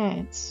a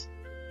chance.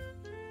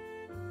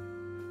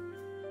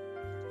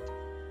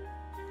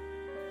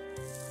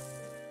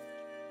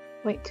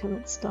 Wait till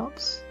it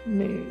stops.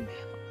 Move.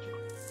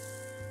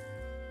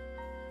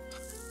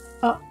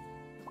 Oh,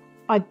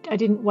 I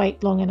didn't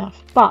wait long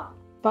enough. But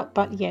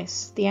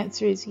yes, the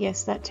answer is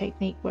yes, that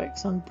technique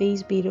works on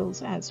these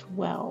beetles as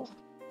well.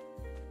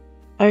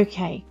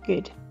 Okay,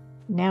 good.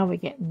 Now we're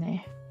getting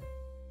there.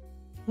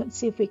 Let's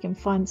see if we can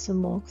find some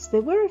more, because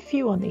there were a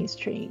few on these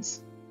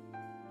trees.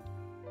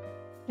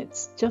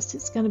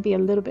 It's going to be a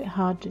little bit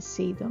hard to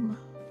see them.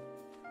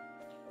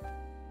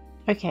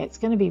 Okay, it's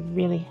going to be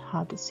really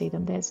hard to see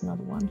them. There's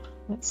another one.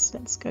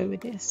 Let's go with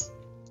this.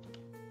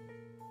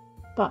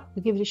 But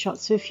we'll give it a shot.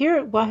 So if you're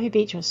at Wahoo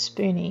Beach or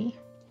Spoonie,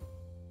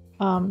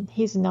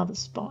 here's another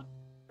spot.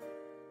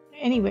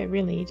 Anywhere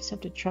really, you just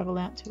have to travel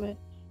out to it.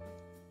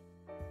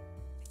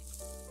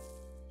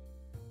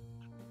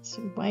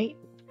 So wait.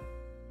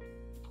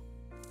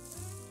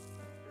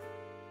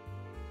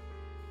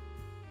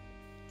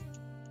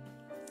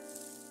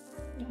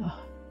 Oh.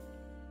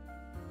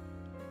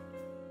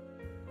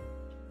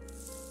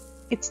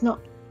 It's not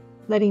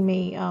letting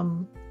me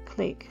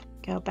click.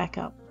 Go back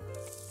up.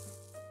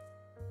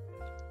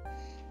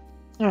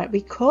 Alright,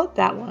 we caught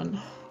that one.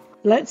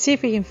 Let's see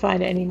if we can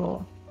find any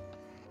more.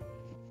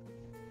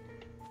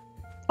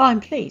 I'm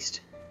pleased.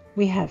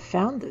 We have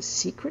found the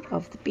secret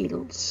of the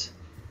beetles.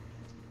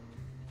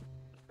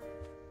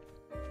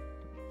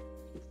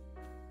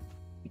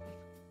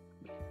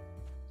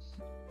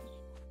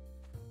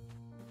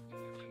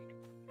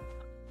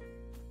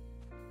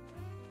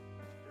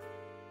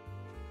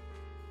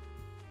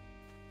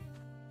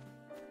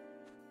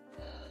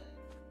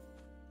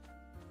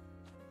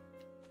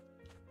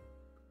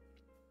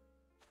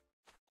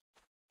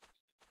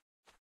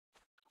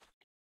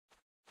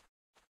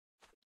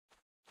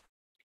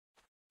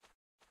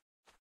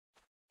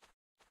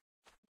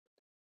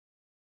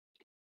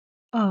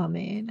 Oh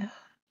man.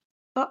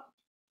 Oh,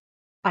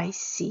 I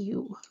see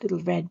you, little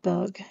red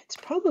bug. It's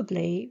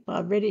probably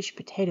a reddish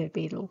potato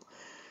beetle,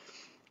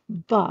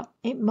 but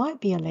it might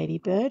be a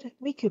ladybird.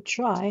 We could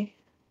try.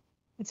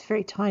 It's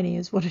very tiny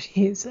is what it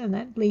is, and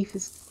that leaf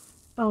is...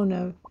 Oh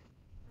no.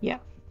 Yeah,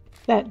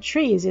 that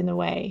tree is in the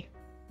way.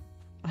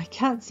 I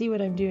can't see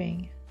what I'm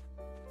doing.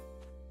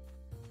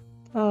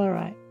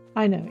 Alright,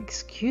 I know.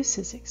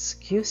 Excuses,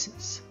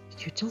 excuses.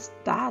 You're just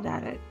bad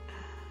at it.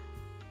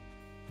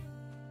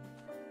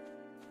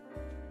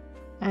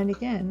 And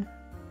again,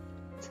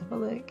 let's have a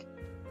look.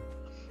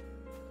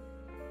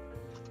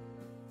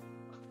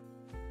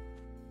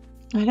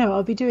 I know,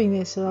 I'll be doing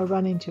this and I'll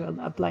run into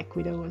a black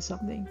widow or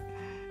something.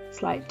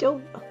 It's like,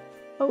 don't...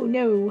 Oh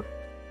no.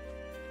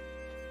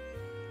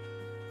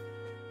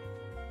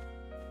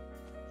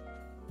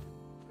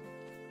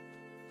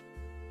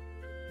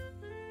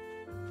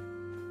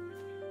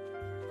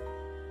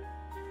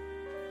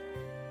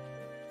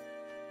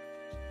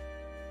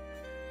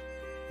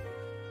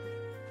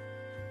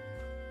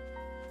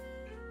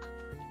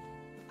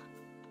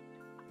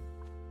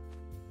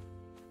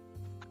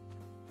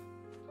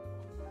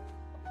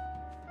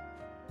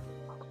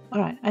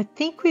 Alright, I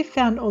think we've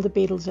found all the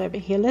beetles over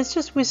here. Let's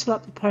just whistle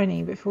up the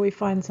pony before we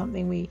find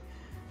something we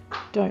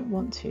don't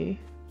want to.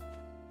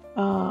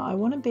 I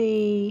want to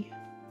be...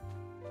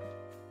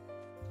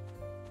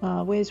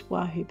 where's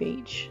Wahoo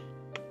Beach?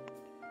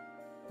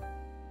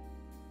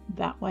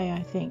 That way,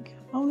 I think.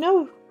 Oh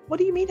no! What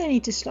do you mean I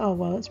need to... Oh,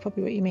 well, that's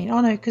probably what you mean.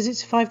 Oh no, because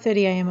it's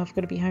 5:30 AM. I've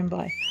got to be home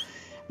by.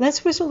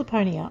 Let's whistle the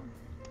pony up.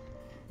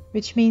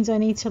 Which means I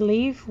need to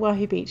leave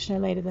Wahoo Beach no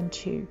later than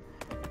 2.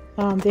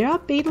 There are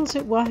beetles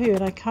at Wahoo,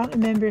 and I can't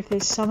remember if they're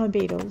summer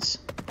beetles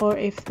or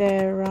if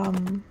they're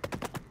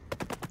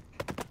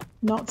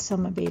not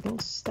summer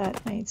beetles.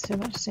 That made so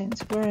much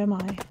sense. Where am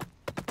I?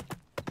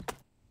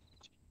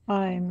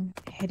 I'm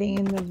heading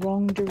in the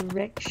wrong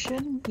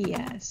direction.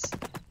 Yes.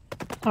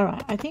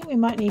 Alright, I think we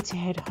might need to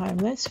head home.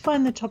 Let's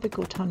find the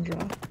tropical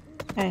tundra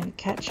and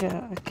catch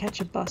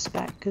a bus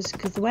back, because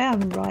the way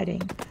I'm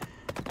riding,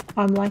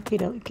 I'm likely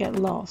to get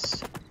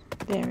lost.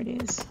 There it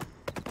is.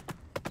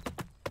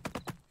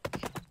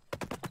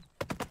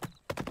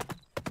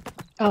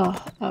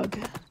 Oh, ugh.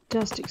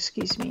 Just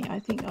excuse me. I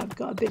think I've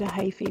got a bit of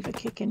hay fever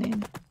kicking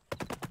in.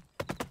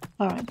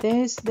 Alright,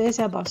 there's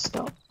our bus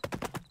stop.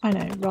 I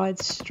know,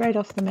 rides straight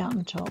off the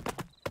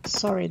mountaintop.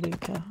 Sorry,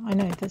 Luca. I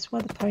know, that's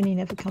why the pony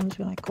never comes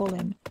when I call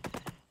him.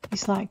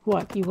 He's like,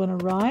 what, you want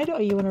to ride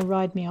or you want to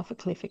ride me off a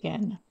cliff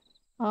again?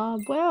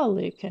 Well,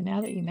 Luca,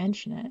 now that you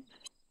mention it.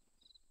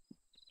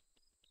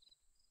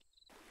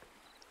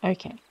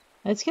 Okay,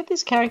 let's get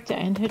this character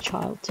and her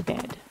child to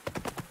bed.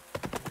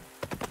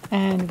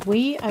 And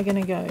we are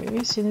going to go,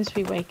 as soon as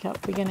we wake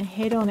up, we're going to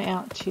head on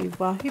out to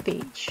Wahoo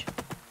Beach.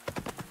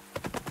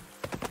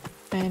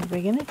 And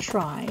we're going to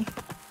try...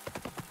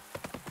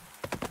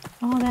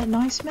 Oh, that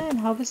nice man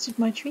harvested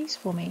my trees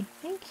for me.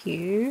 Thank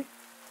you.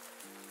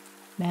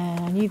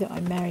 Man, I knew that I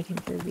married him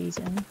for a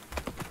reason.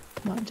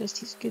 Not just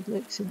his good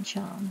looks and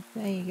charm.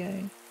 There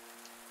you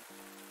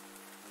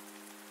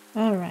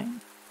go. Alright.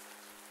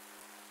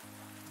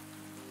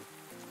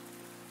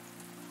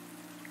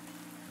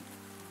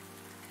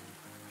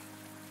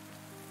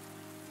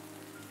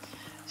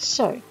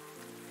 So,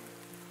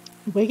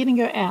 we're going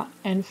to go out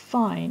and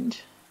find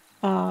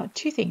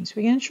 2 things.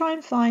 We're going to try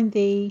and find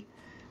the...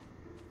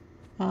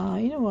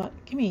 you know what?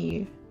 Come here,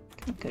 you.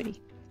 Come on,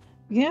 Cody.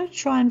 We're going to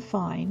try and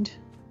find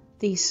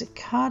the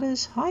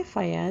cicadas, hi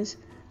Fayaz,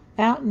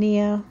 out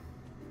near...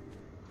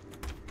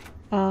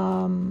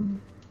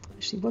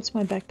 actually, what's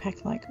my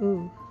backpack like?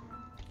 Ooh.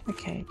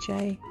 Okay,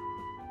 Jay.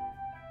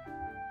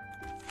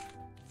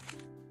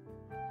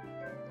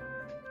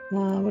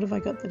 What have I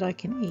got that I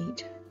can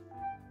eat?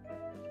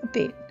 A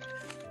bit.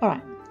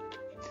 Alright.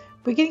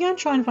 We're going to go and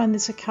try and find the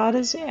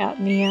cicadas out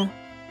near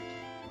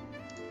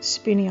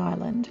Spoony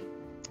Island.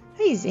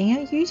 Hey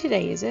Zinger, you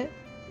today, is it?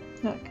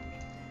 Look.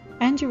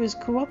 And you're as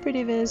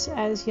cooperative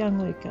as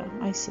young Luca.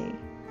 I see.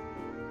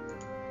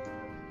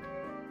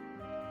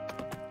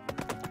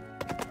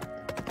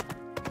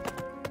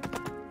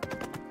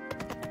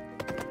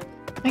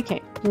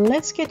 Okay,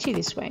 let's get you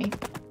this way.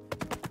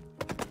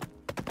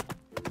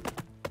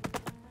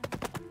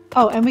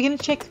 Oh, and we're going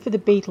to check for the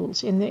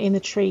beetles in the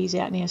trees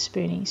out near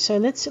Spoony. So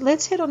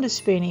let's head on to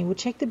Spoony. We'll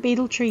check the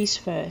beetle trees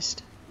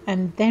first,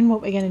 and then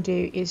what we're going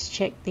to do is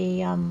check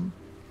the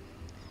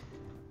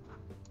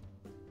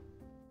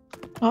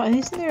Oh, and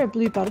isn't there a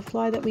blue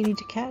butterfly that we need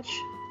to catch?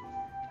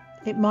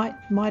 It might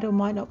or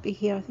might not be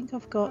here. I think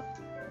I've got...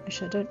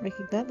 Actually, I don't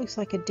recognize... That looks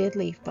like a dead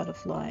leaf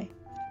butterfly.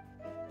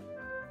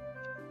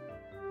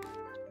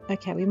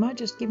 Okay, we might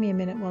just... Give me a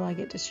minute while I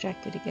get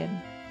distracted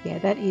again. Yeah,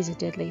 that is a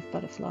dead leaf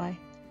butterfly.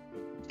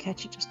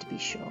 Catch it just to be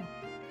sure.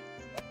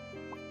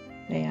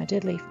 Yeah,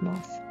 dead leaf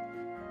moth.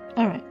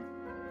 Alright.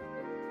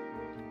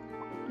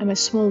 And a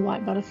small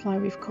white butterfly,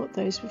 we've caught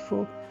those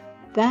before.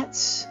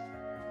 That's...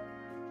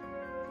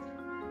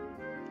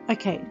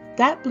 Okay,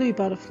 that blue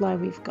butterfly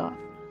we've got.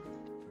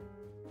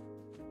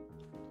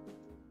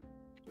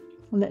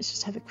 Well, let's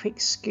just have a quick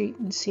scoot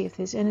and see if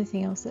there's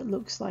anything else that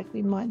looks like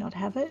we might not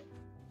have it.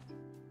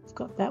 We've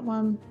got that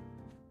one.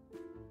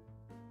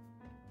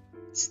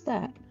 What's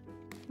that?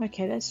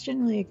 Okay, that's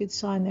generally a good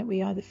sign that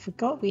we either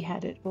forgot we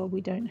had it or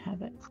we don't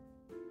have it.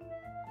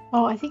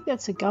 Oh, I think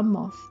that's a gum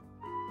moth.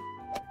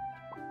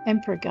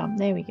 Emperor gum,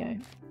 there we go.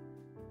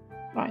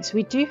 Right, so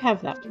we do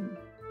have that one.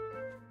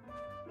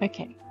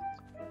 Okay.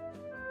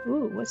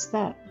 Ooh, what's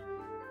that?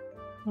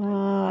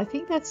 I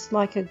think that's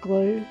like a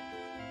glow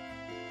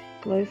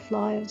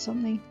fly or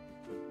something.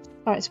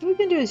 Alright, so what we're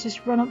going to do is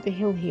just run up the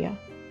hill here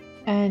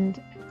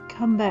and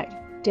come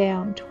back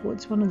down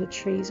towards one of the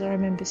trees I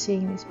remember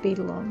seeing this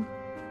beetle on.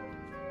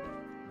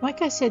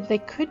 Like I said, they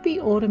could be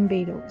autumn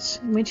beetles,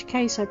 in which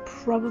case I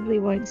probably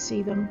won't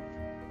see them.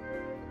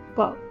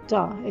 Well,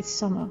 duh, it's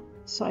summer,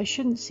 so I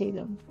shouldn't see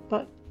them.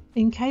 But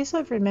in case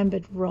I've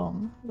remembered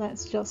wrong,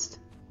 let's just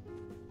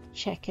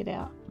check it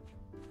out.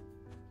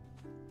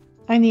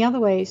 And the other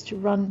way is to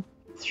run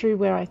through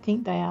where I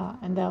think they are,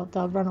 and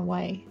they'll run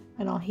away,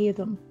 and I'll hear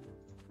them.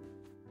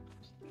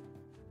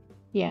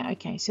 Yeah,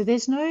 okay, so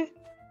there's no...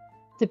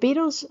 The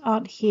beetles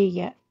aren't here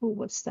yet. Oh,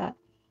 what's that?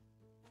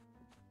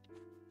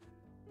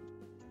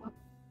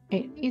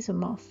 It is a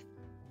moth.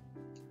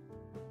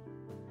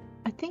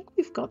 I think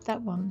we've got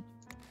that one.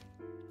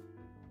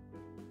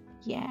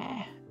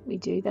 Yeah, we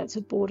do. That's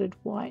a bordered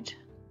white,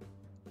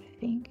 I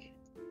think.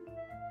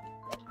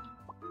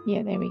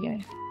 Yeah, there we go.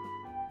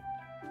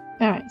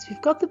 Alright, so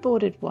we've got the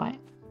bordered white.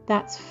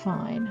 That's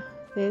fine.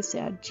 There's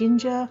our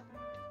ginger.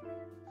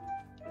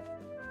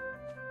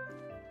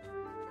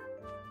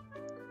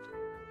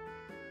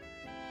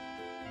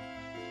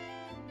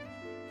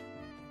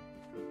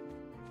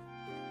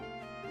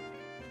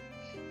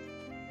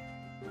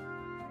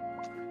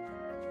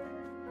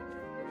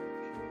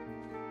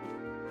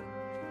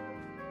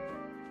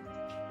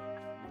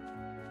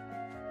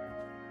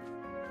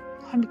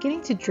 I'm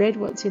beginning to dread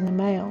what's in the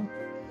mail.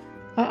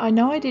 I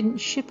know I didn't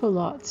ship a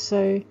lot,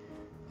 so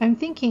I'm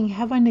thinking,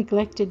 have I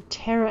neglected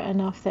Terra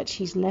enough that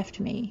she's left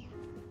me?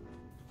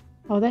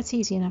 Oh, that's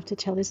easy enough to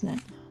tell, isn't it?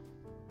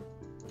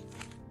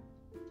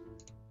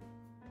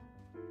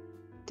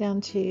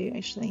 Down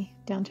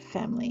to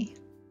family.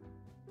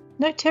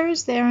 No,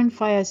 Terra's there and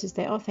Fayez is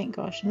there. Oh, thank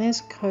gosh. And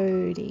there's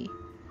Cody.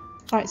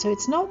 Alright, so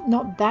it's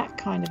not that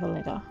kind of a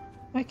letter.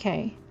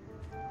 Okay.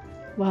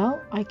 Well,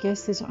 I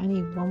guess there's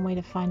only one way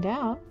to find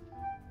out.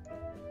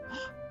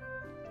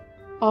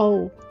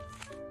 Oh,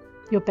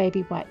 your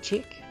baby white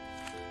chick,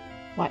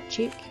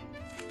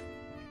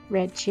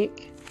 red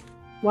chick,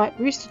 white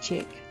rooster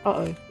chick.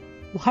 Uh-oh,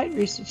 white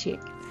rooster chick.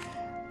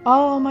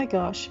 Oh my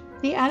gosh,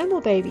 the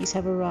animal babies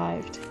have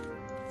arrived.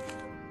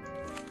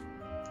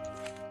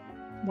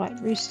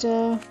 White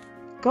rooster,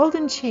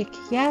 golden chick,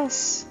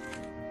 yes.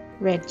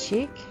 Red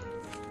chick,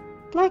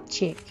 black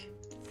chick,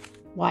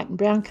 white and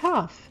brown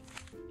calf,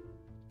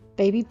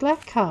 baby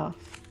black calf,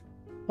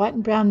 white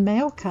and brown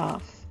male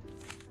calf.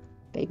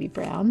 Baby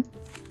brown,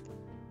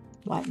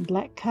 white and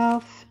black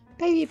calf,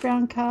 baby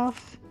brown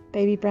calf,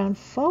 baby brown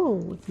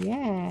foal,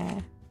 yeah,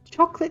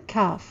 chocolate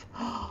calf.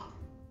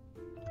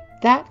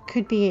 That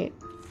could be it.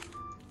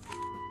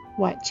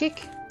 White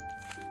chick,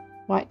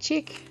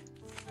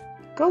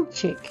 gold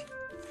chick,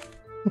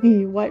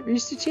 white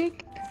rooster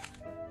chick,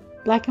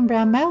 black and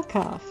brown male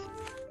calf,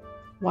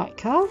 white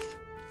calf,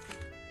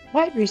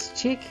 white rooster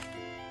chick,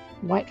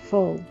 white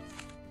foal.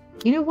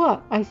 You know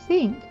what? I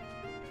think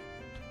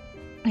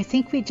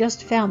we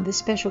just found this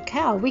special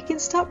cow. We can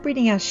start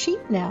breeding our sheep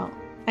now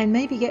and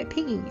maybe get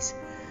piggies.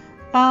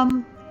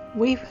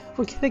 We're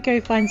going to go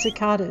find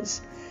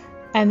cicadas.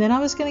 And then I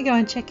was going to go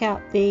and check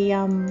out the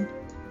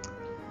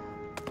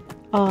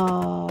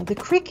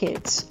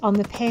crickets on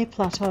the Pear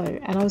Plateau.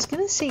 And I was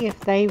going to see if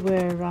they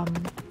were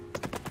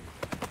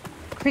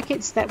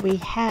crickets that we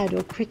had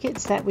or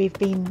crickets that we've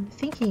been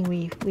thinking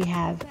we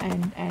have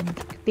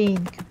and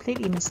being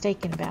completely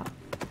mistaken about.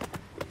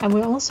 And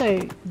we're also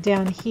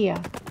down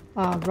here.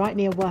 Right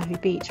near Wahoo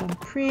Beach. I'm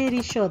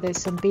pretty sure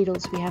there's some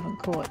beetles we haven't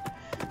caught.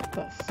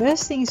 But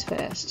first things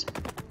first.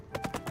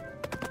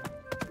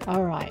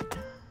 Alright.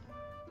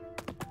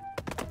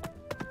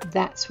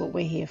 That's what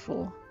we're here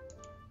for.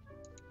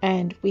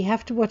 And we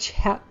have to watch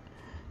out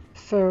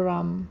for,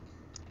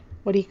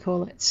 what do you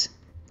call it?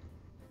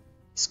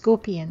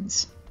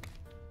 Scorpions.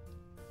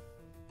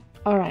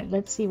 Alright,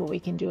 let's see what we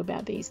can do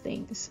about these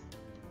things.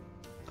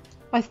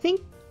 I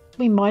think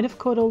we might have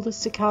caught all the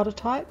cicada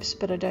types,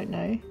 but I don't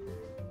know.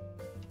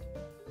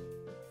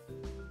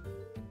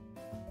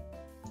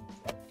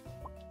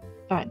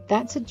 Alright,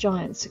 that's a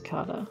giant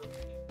cicada.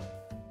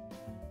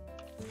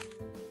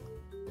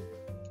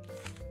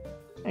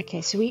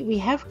 Okay, so we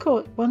have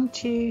caught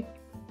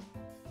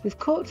we've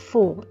caught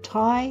 4.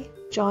 Thai,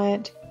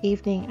 giant,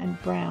 evening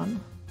and brown.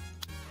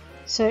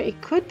 So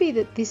it could be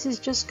that this is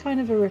just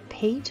kind of a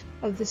repeat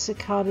of the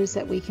cicadas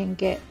that we can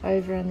get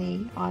over on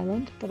the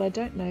island, but I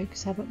don't know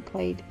because I haven't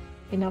played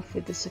enough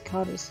with the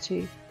cicadas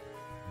to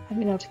have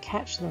been able to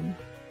catch them.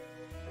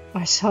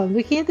 Alright, so I'm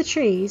looking at the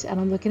trees and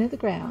I'm looking at the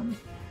ground.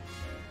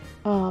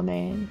 Oh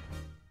man.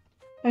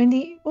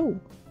 Oh,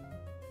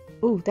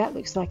 Oh, that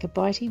looks like a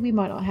bitey. We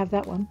might not have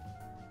that one.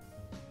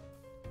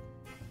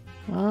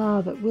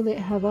 Ah, but will it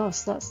have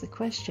us? That's the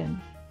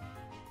question.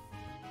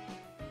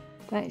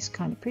 That is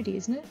kind of pretty,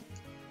 isn't it?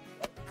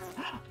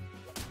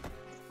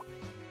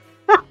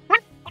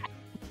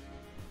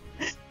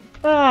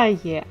 Ah,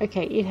 yeah.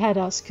 Okay, it had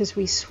us because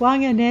we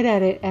swung a net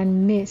at it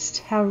and missed.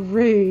 How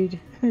rude.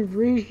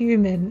 Rude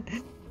human.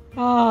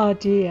 Oh,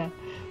 dear.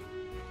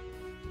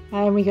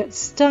 And we got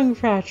stung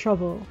for our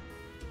trouble.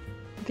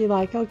 Be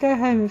like, I'll go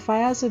home and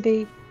Fayaz will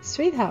be,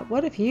 sweetheart,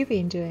 what have you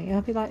been doing? And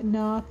I'll be like,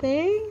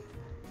 nothing.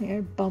 You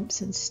know,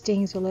 bumps and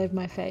stings all over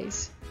my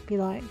face. Be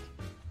like,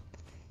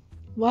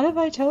 what have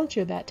I told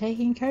you about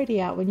taking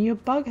Cody out when you were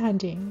bug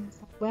hunting?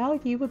 Well,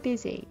 you were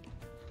busy.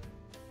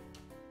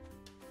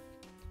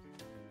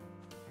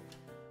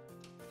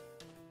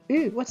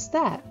 Ooh, what's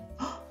that?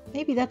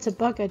 Maybe that's a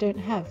bug I don't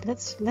have.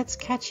 Let's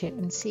catch it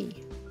and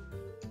see.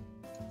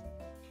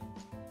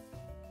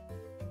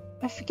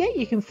 I forget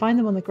you can find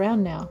them on the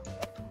ground now.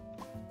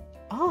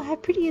 Oh, how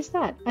pretty is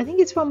that? I think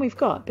it's one we've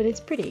got, but it's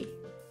pretty.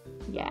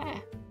 Yeah.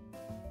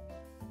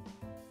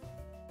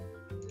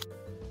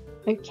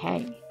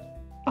 Okay.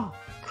 Oh,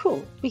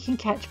 cool. We can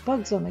catch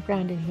bugs on the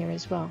ground in here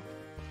as well.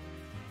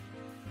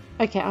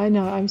 Okay, I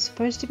know. I'm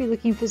supposed to be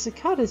looking for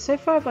cicadas. So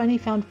far I've only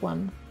found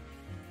one.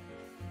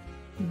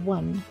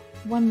 One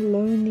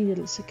lonely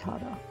little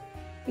cicada.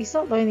 He's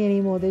not lonely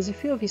anymore. There's a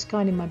few of his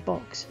kind in my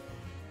box.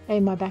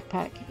 In my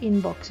backpack. In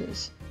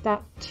boxes.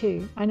 That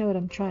too. I know what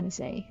I'm trying to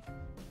say.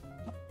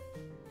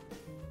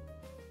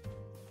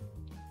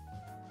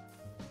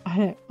 I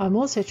know. I'm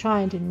also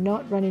trying to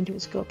not run into a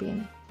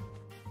scorpion.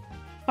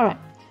 Alright.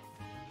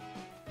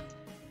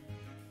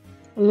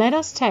 Let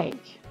us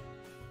take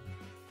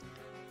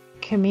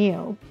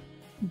Camille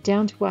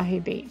down to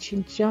Wahoo Beach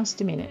in just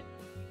a minute.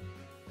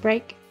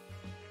 Break.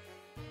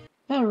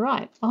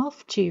 Alright,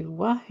 off to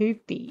Wahoo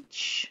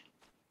Beach.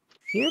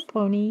 Here,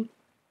 pony.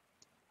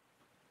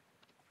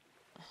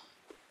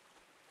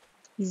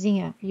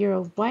 Zinger, you're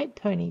a white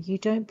pony. You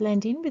don't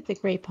blend in with the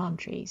grey palm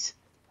trees.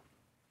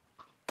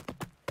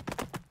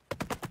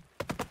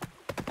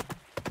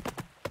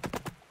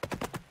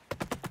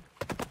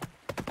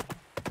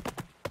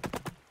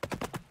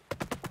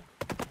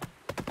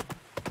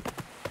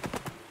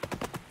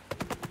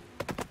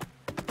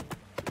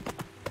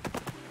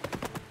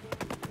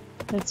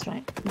 That's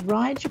right.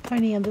 Ride your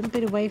pony a little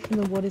bit away from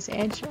the water's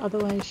edge,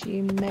 otherwise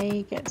you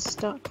may get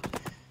stuck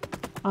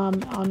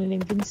on an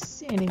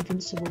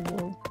invincible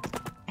wall.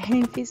 An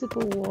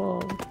invisible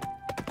wall.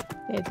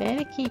 They're there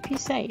to keep you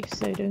safe,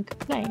 so don't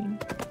complain.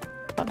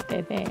 But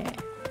they're there.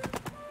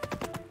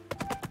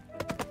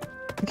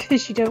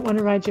 Because you don't want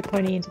to ride your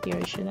pony into the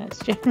ocean. That's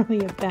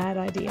generally a bad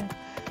idea.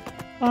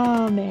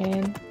 Oh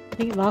man. I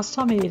think last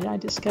time I did it, I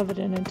discovered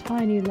an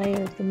entire new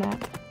layer of the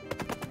map.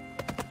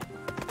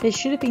 There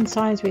should have been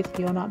signs with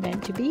 "You're not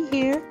meant to be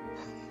here"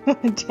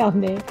 down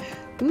there.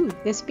 Ooh,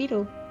 there's a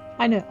beetle.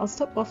 I know, I'll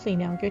stop waffling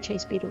now and go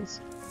chase beetles.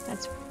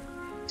 That's...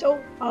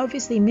 Oh, I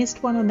obviously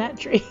missed one on that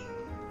tree.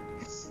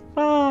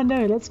 Oh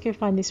no, let's go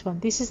find this one.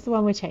 This is the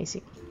one we're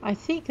chasing. I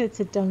think it's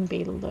a dung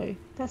beetle though.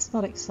 That's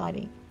not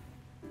exciting.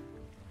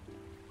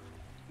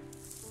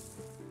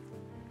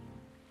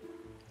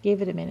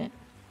 Give it a minute.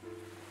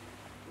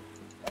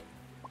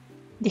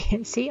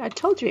 Yeah, see, I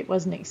told you it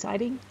wasn't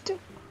exciting.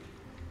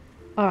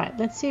 Alright,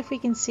 let's see if we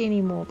can see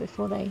any more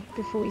before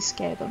we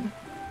scare them.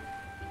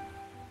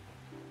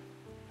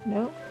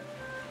 Nope.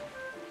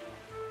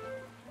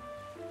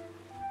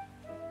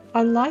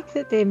 I like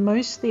that they're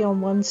mostly on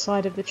one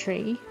side of the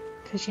tree,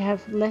 because you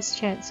have less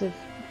chance of,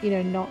 you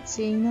know, not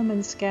seeing them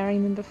and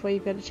scaring them before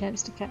you've got a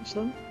chance to catch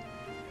them.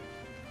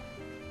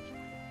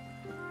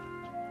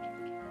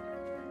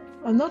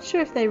 I'm not sure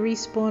if they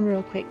respawn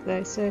real quick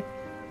though, so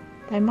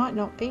they might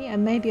not be,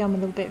 and maybe I'm a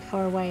little bit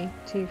far away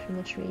too from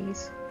the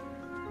trees.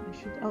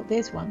 Oh,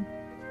 there's one.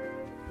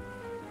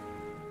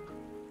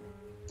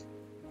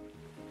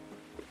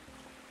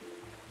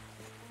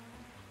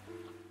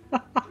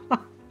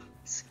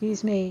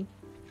 Excuse me.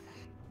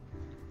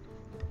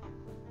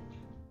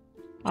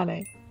 I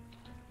know.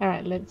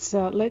 Alright,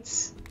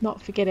 let's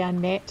not forget our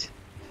net.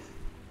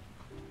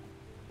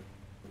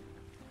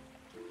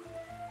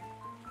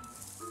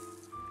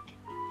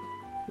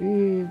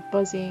 Ooh,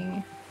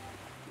 buzzing.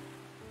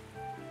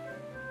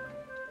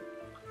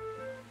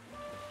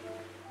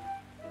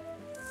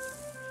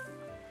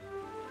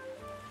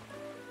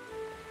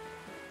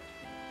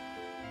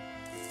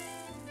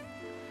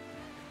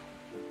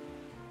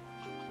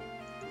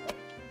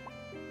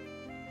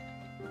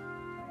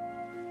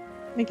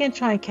 We're going to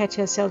try and catch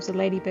ourselves a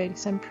ladybird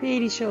because I'm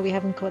pretty sure we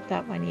haven't caught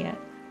that one yet.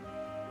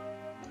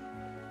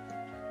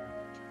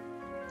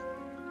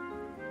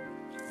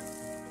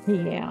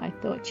 Yeah, I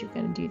thought you were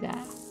going to do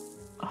that.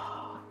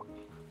 Oh,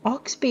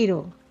 ox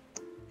beetle.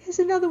 Here's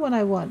another one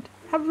I want.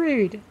 How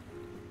rude.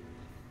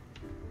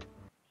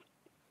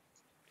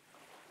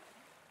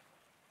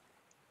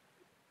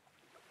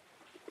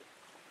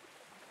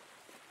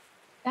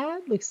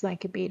 That looks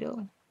like a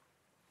beetle.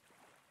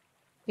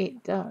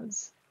 It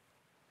does.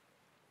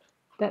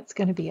 That's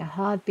going to be a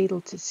hard beetle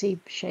to see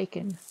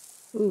shaken.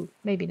 Ooh,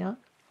 maybe not.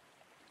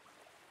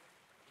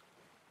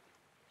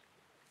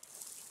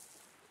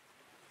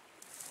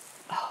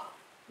 Oh,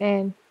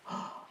 man.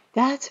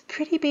 That's a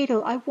pretty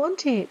beetle. I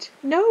want it.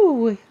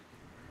 No.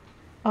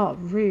 Oh,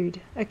 rude.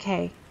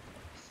 Okay.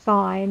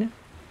 Fine.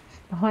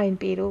 Fine,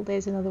 beetle.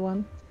 There's another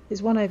one.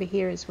 There's one over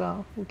here as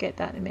well. We'll get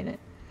that in a minute.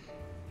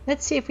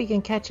 Let's see if we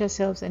can catch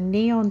ourselves a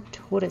neon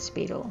tortoise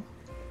beetle.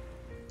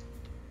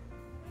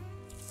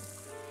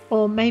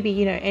 Or maybe,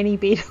 you know, any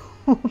beetle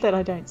that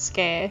I don't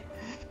scare.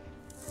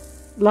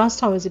 Last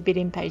time I was a bit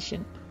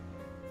impatient.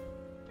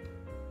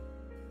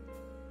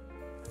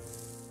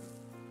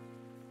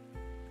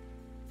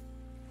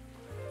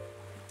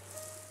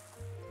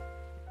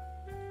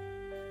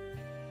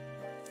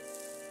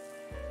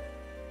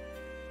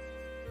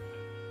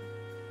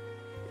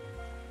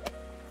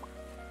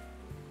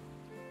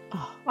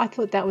 Oh, I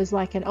thought that was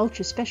like an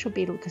ultra special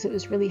beetle because it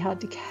was really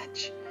hard to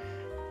catch.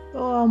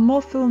 Oh,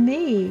 more for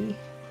me.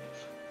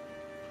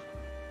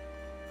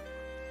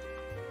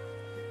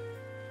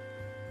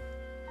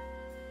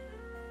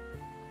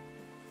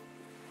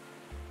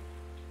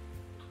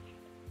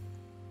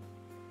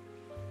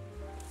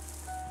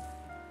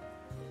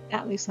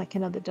 That looks like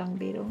another dung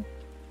beetle.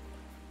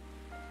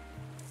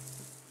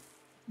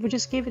 We'll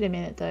just give it a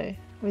minute though. I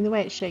mean, the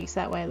way it shakes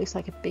that way, it looks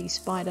like a bee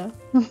spider.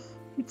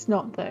 It's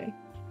not though.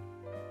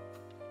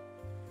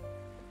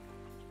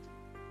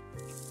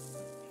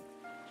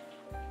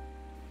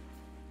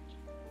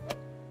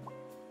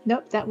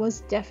 Nope, that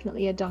was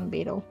definitely a dung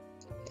beetle.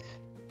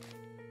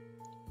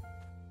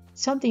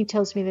 Something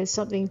tells me there's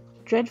something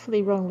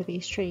dreadfully wrong with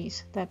these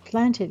trees. They're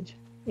planted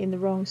in the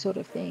wrong sort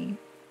of thing.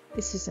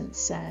 This isn't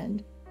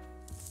sand.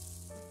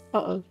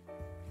 Uh-oh.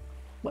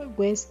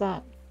 Where's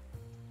that?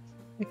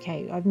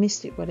 Okay, I've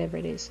missed it, whatever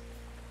it is.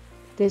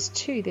 There's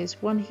two. There's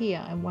one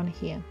here and one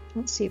here.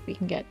 Let's see if we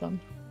can get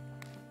them.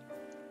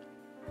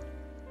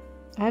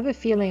 I have a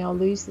feeling I'll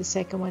lose the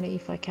second one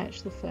if I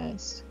catch the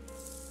first.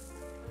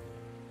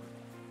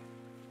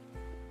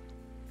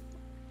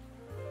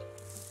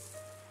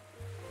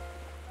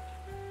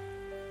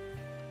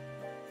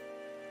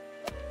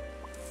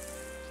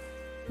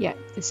 Yeah,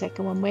 the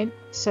second one went.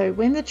 So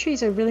when the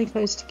trees are really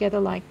close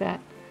together like that,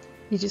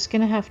 you're just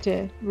going to have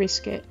to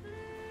risk it.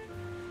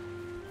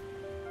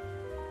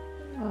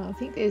 I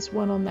think there's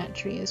one on that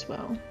tree as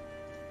well.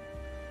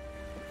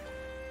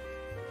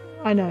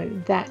 I know,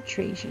 that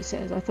tree, she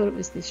says. I thought it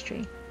was this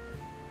tree.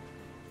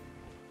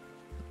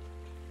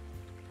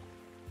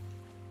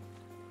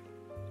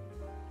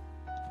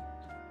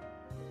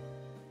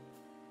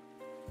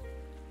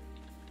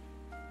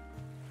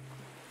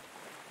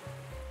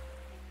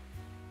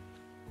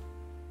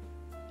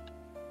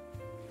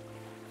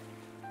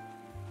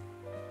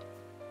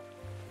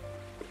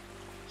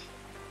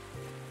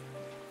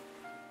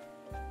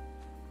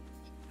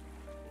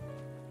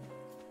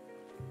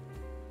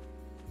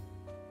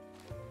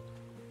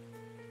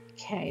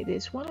 Okay,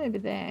 there's one over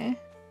there.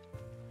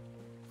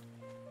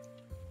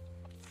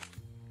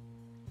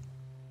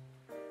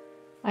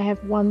 I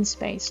have one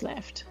space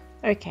left.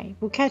 Okay,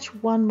 we'll catch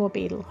one more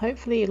beetle.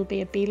 Hopefully it'll be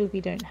a beetle we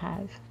don't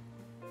have.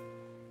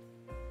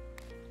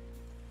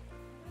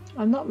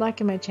 I'm not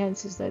liking my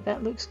chances though.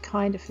 That looks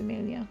kind of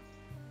familiar.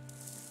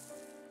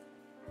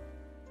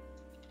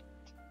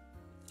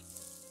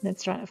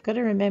 That's right, I've got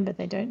to remember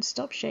they don't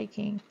stop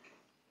shaking.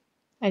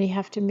 And you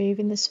have to move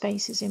in the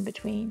spaces in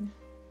between.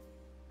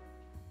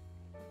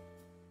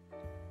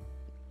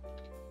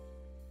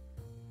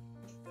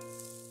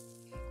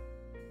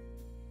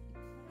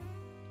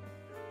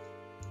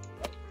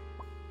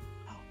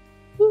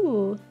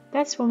 Ooh,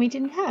 that's one we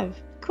didn't have.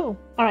 Cool.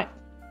 Alright.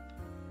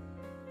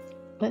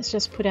 Let's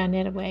just put our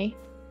net away.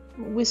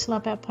 We'll whistle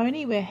up our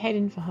pony. We're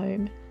heading for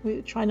home.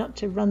 We'll try not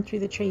to run through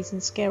the trees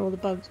and scare all the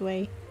bugs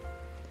away.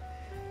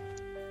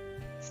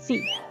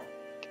 See.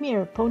 Come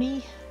here,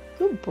 pony.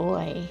 Good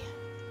boy.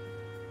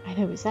 I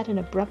know, was that an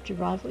abrupt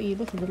arrival? You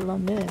look a little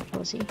unnerved,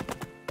 Ozzy.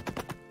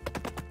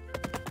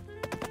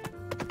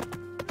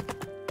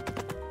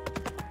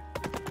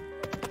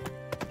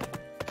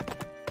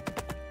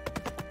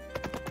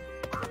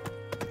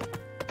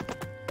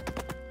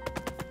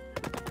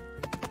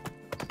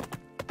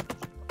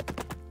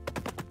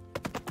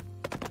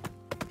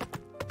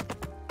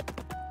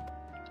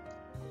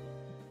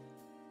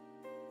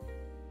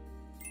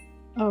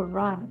 All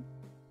right.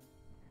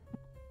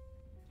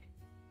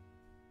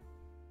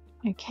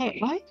 Okay,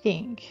 I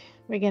think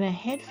we're going to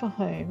head for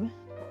home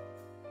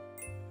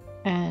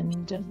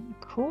and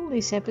call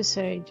this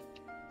episode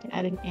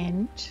at an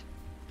end.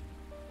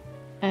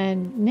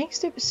 And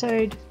next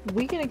episode,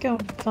 we're going to go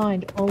and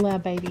find all our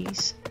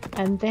babies.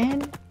 And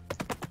then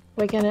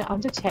we're going to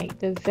undertake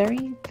the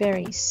very,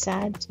 very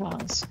sad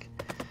task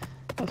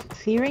of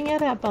clearing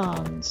out our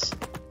barns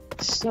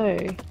so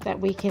that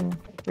we can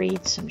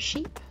breed some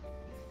sheep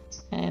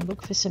and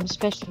look for some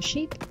special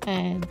sheep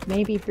and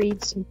maybe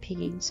breed some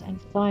piggies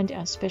and find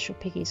our special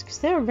piggies, because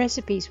there are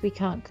recipes we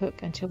can't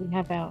cook until we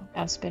have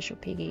our special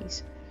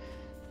piggies.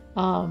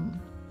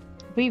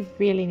 We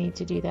really need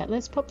to do that.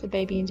 Let's pop the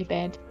baby into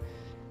bed.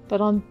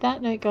 But on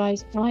that note,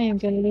 guys, I am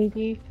going to leave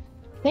you.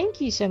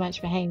 Thank you so much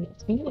for hanging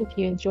with me. If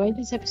you enjoyed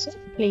this episode,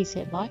 please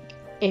hit like.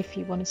 If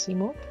you want to see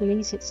more,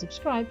 please hit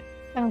subscribe.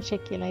 And I'll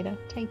check you later.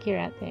 Take care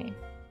out there.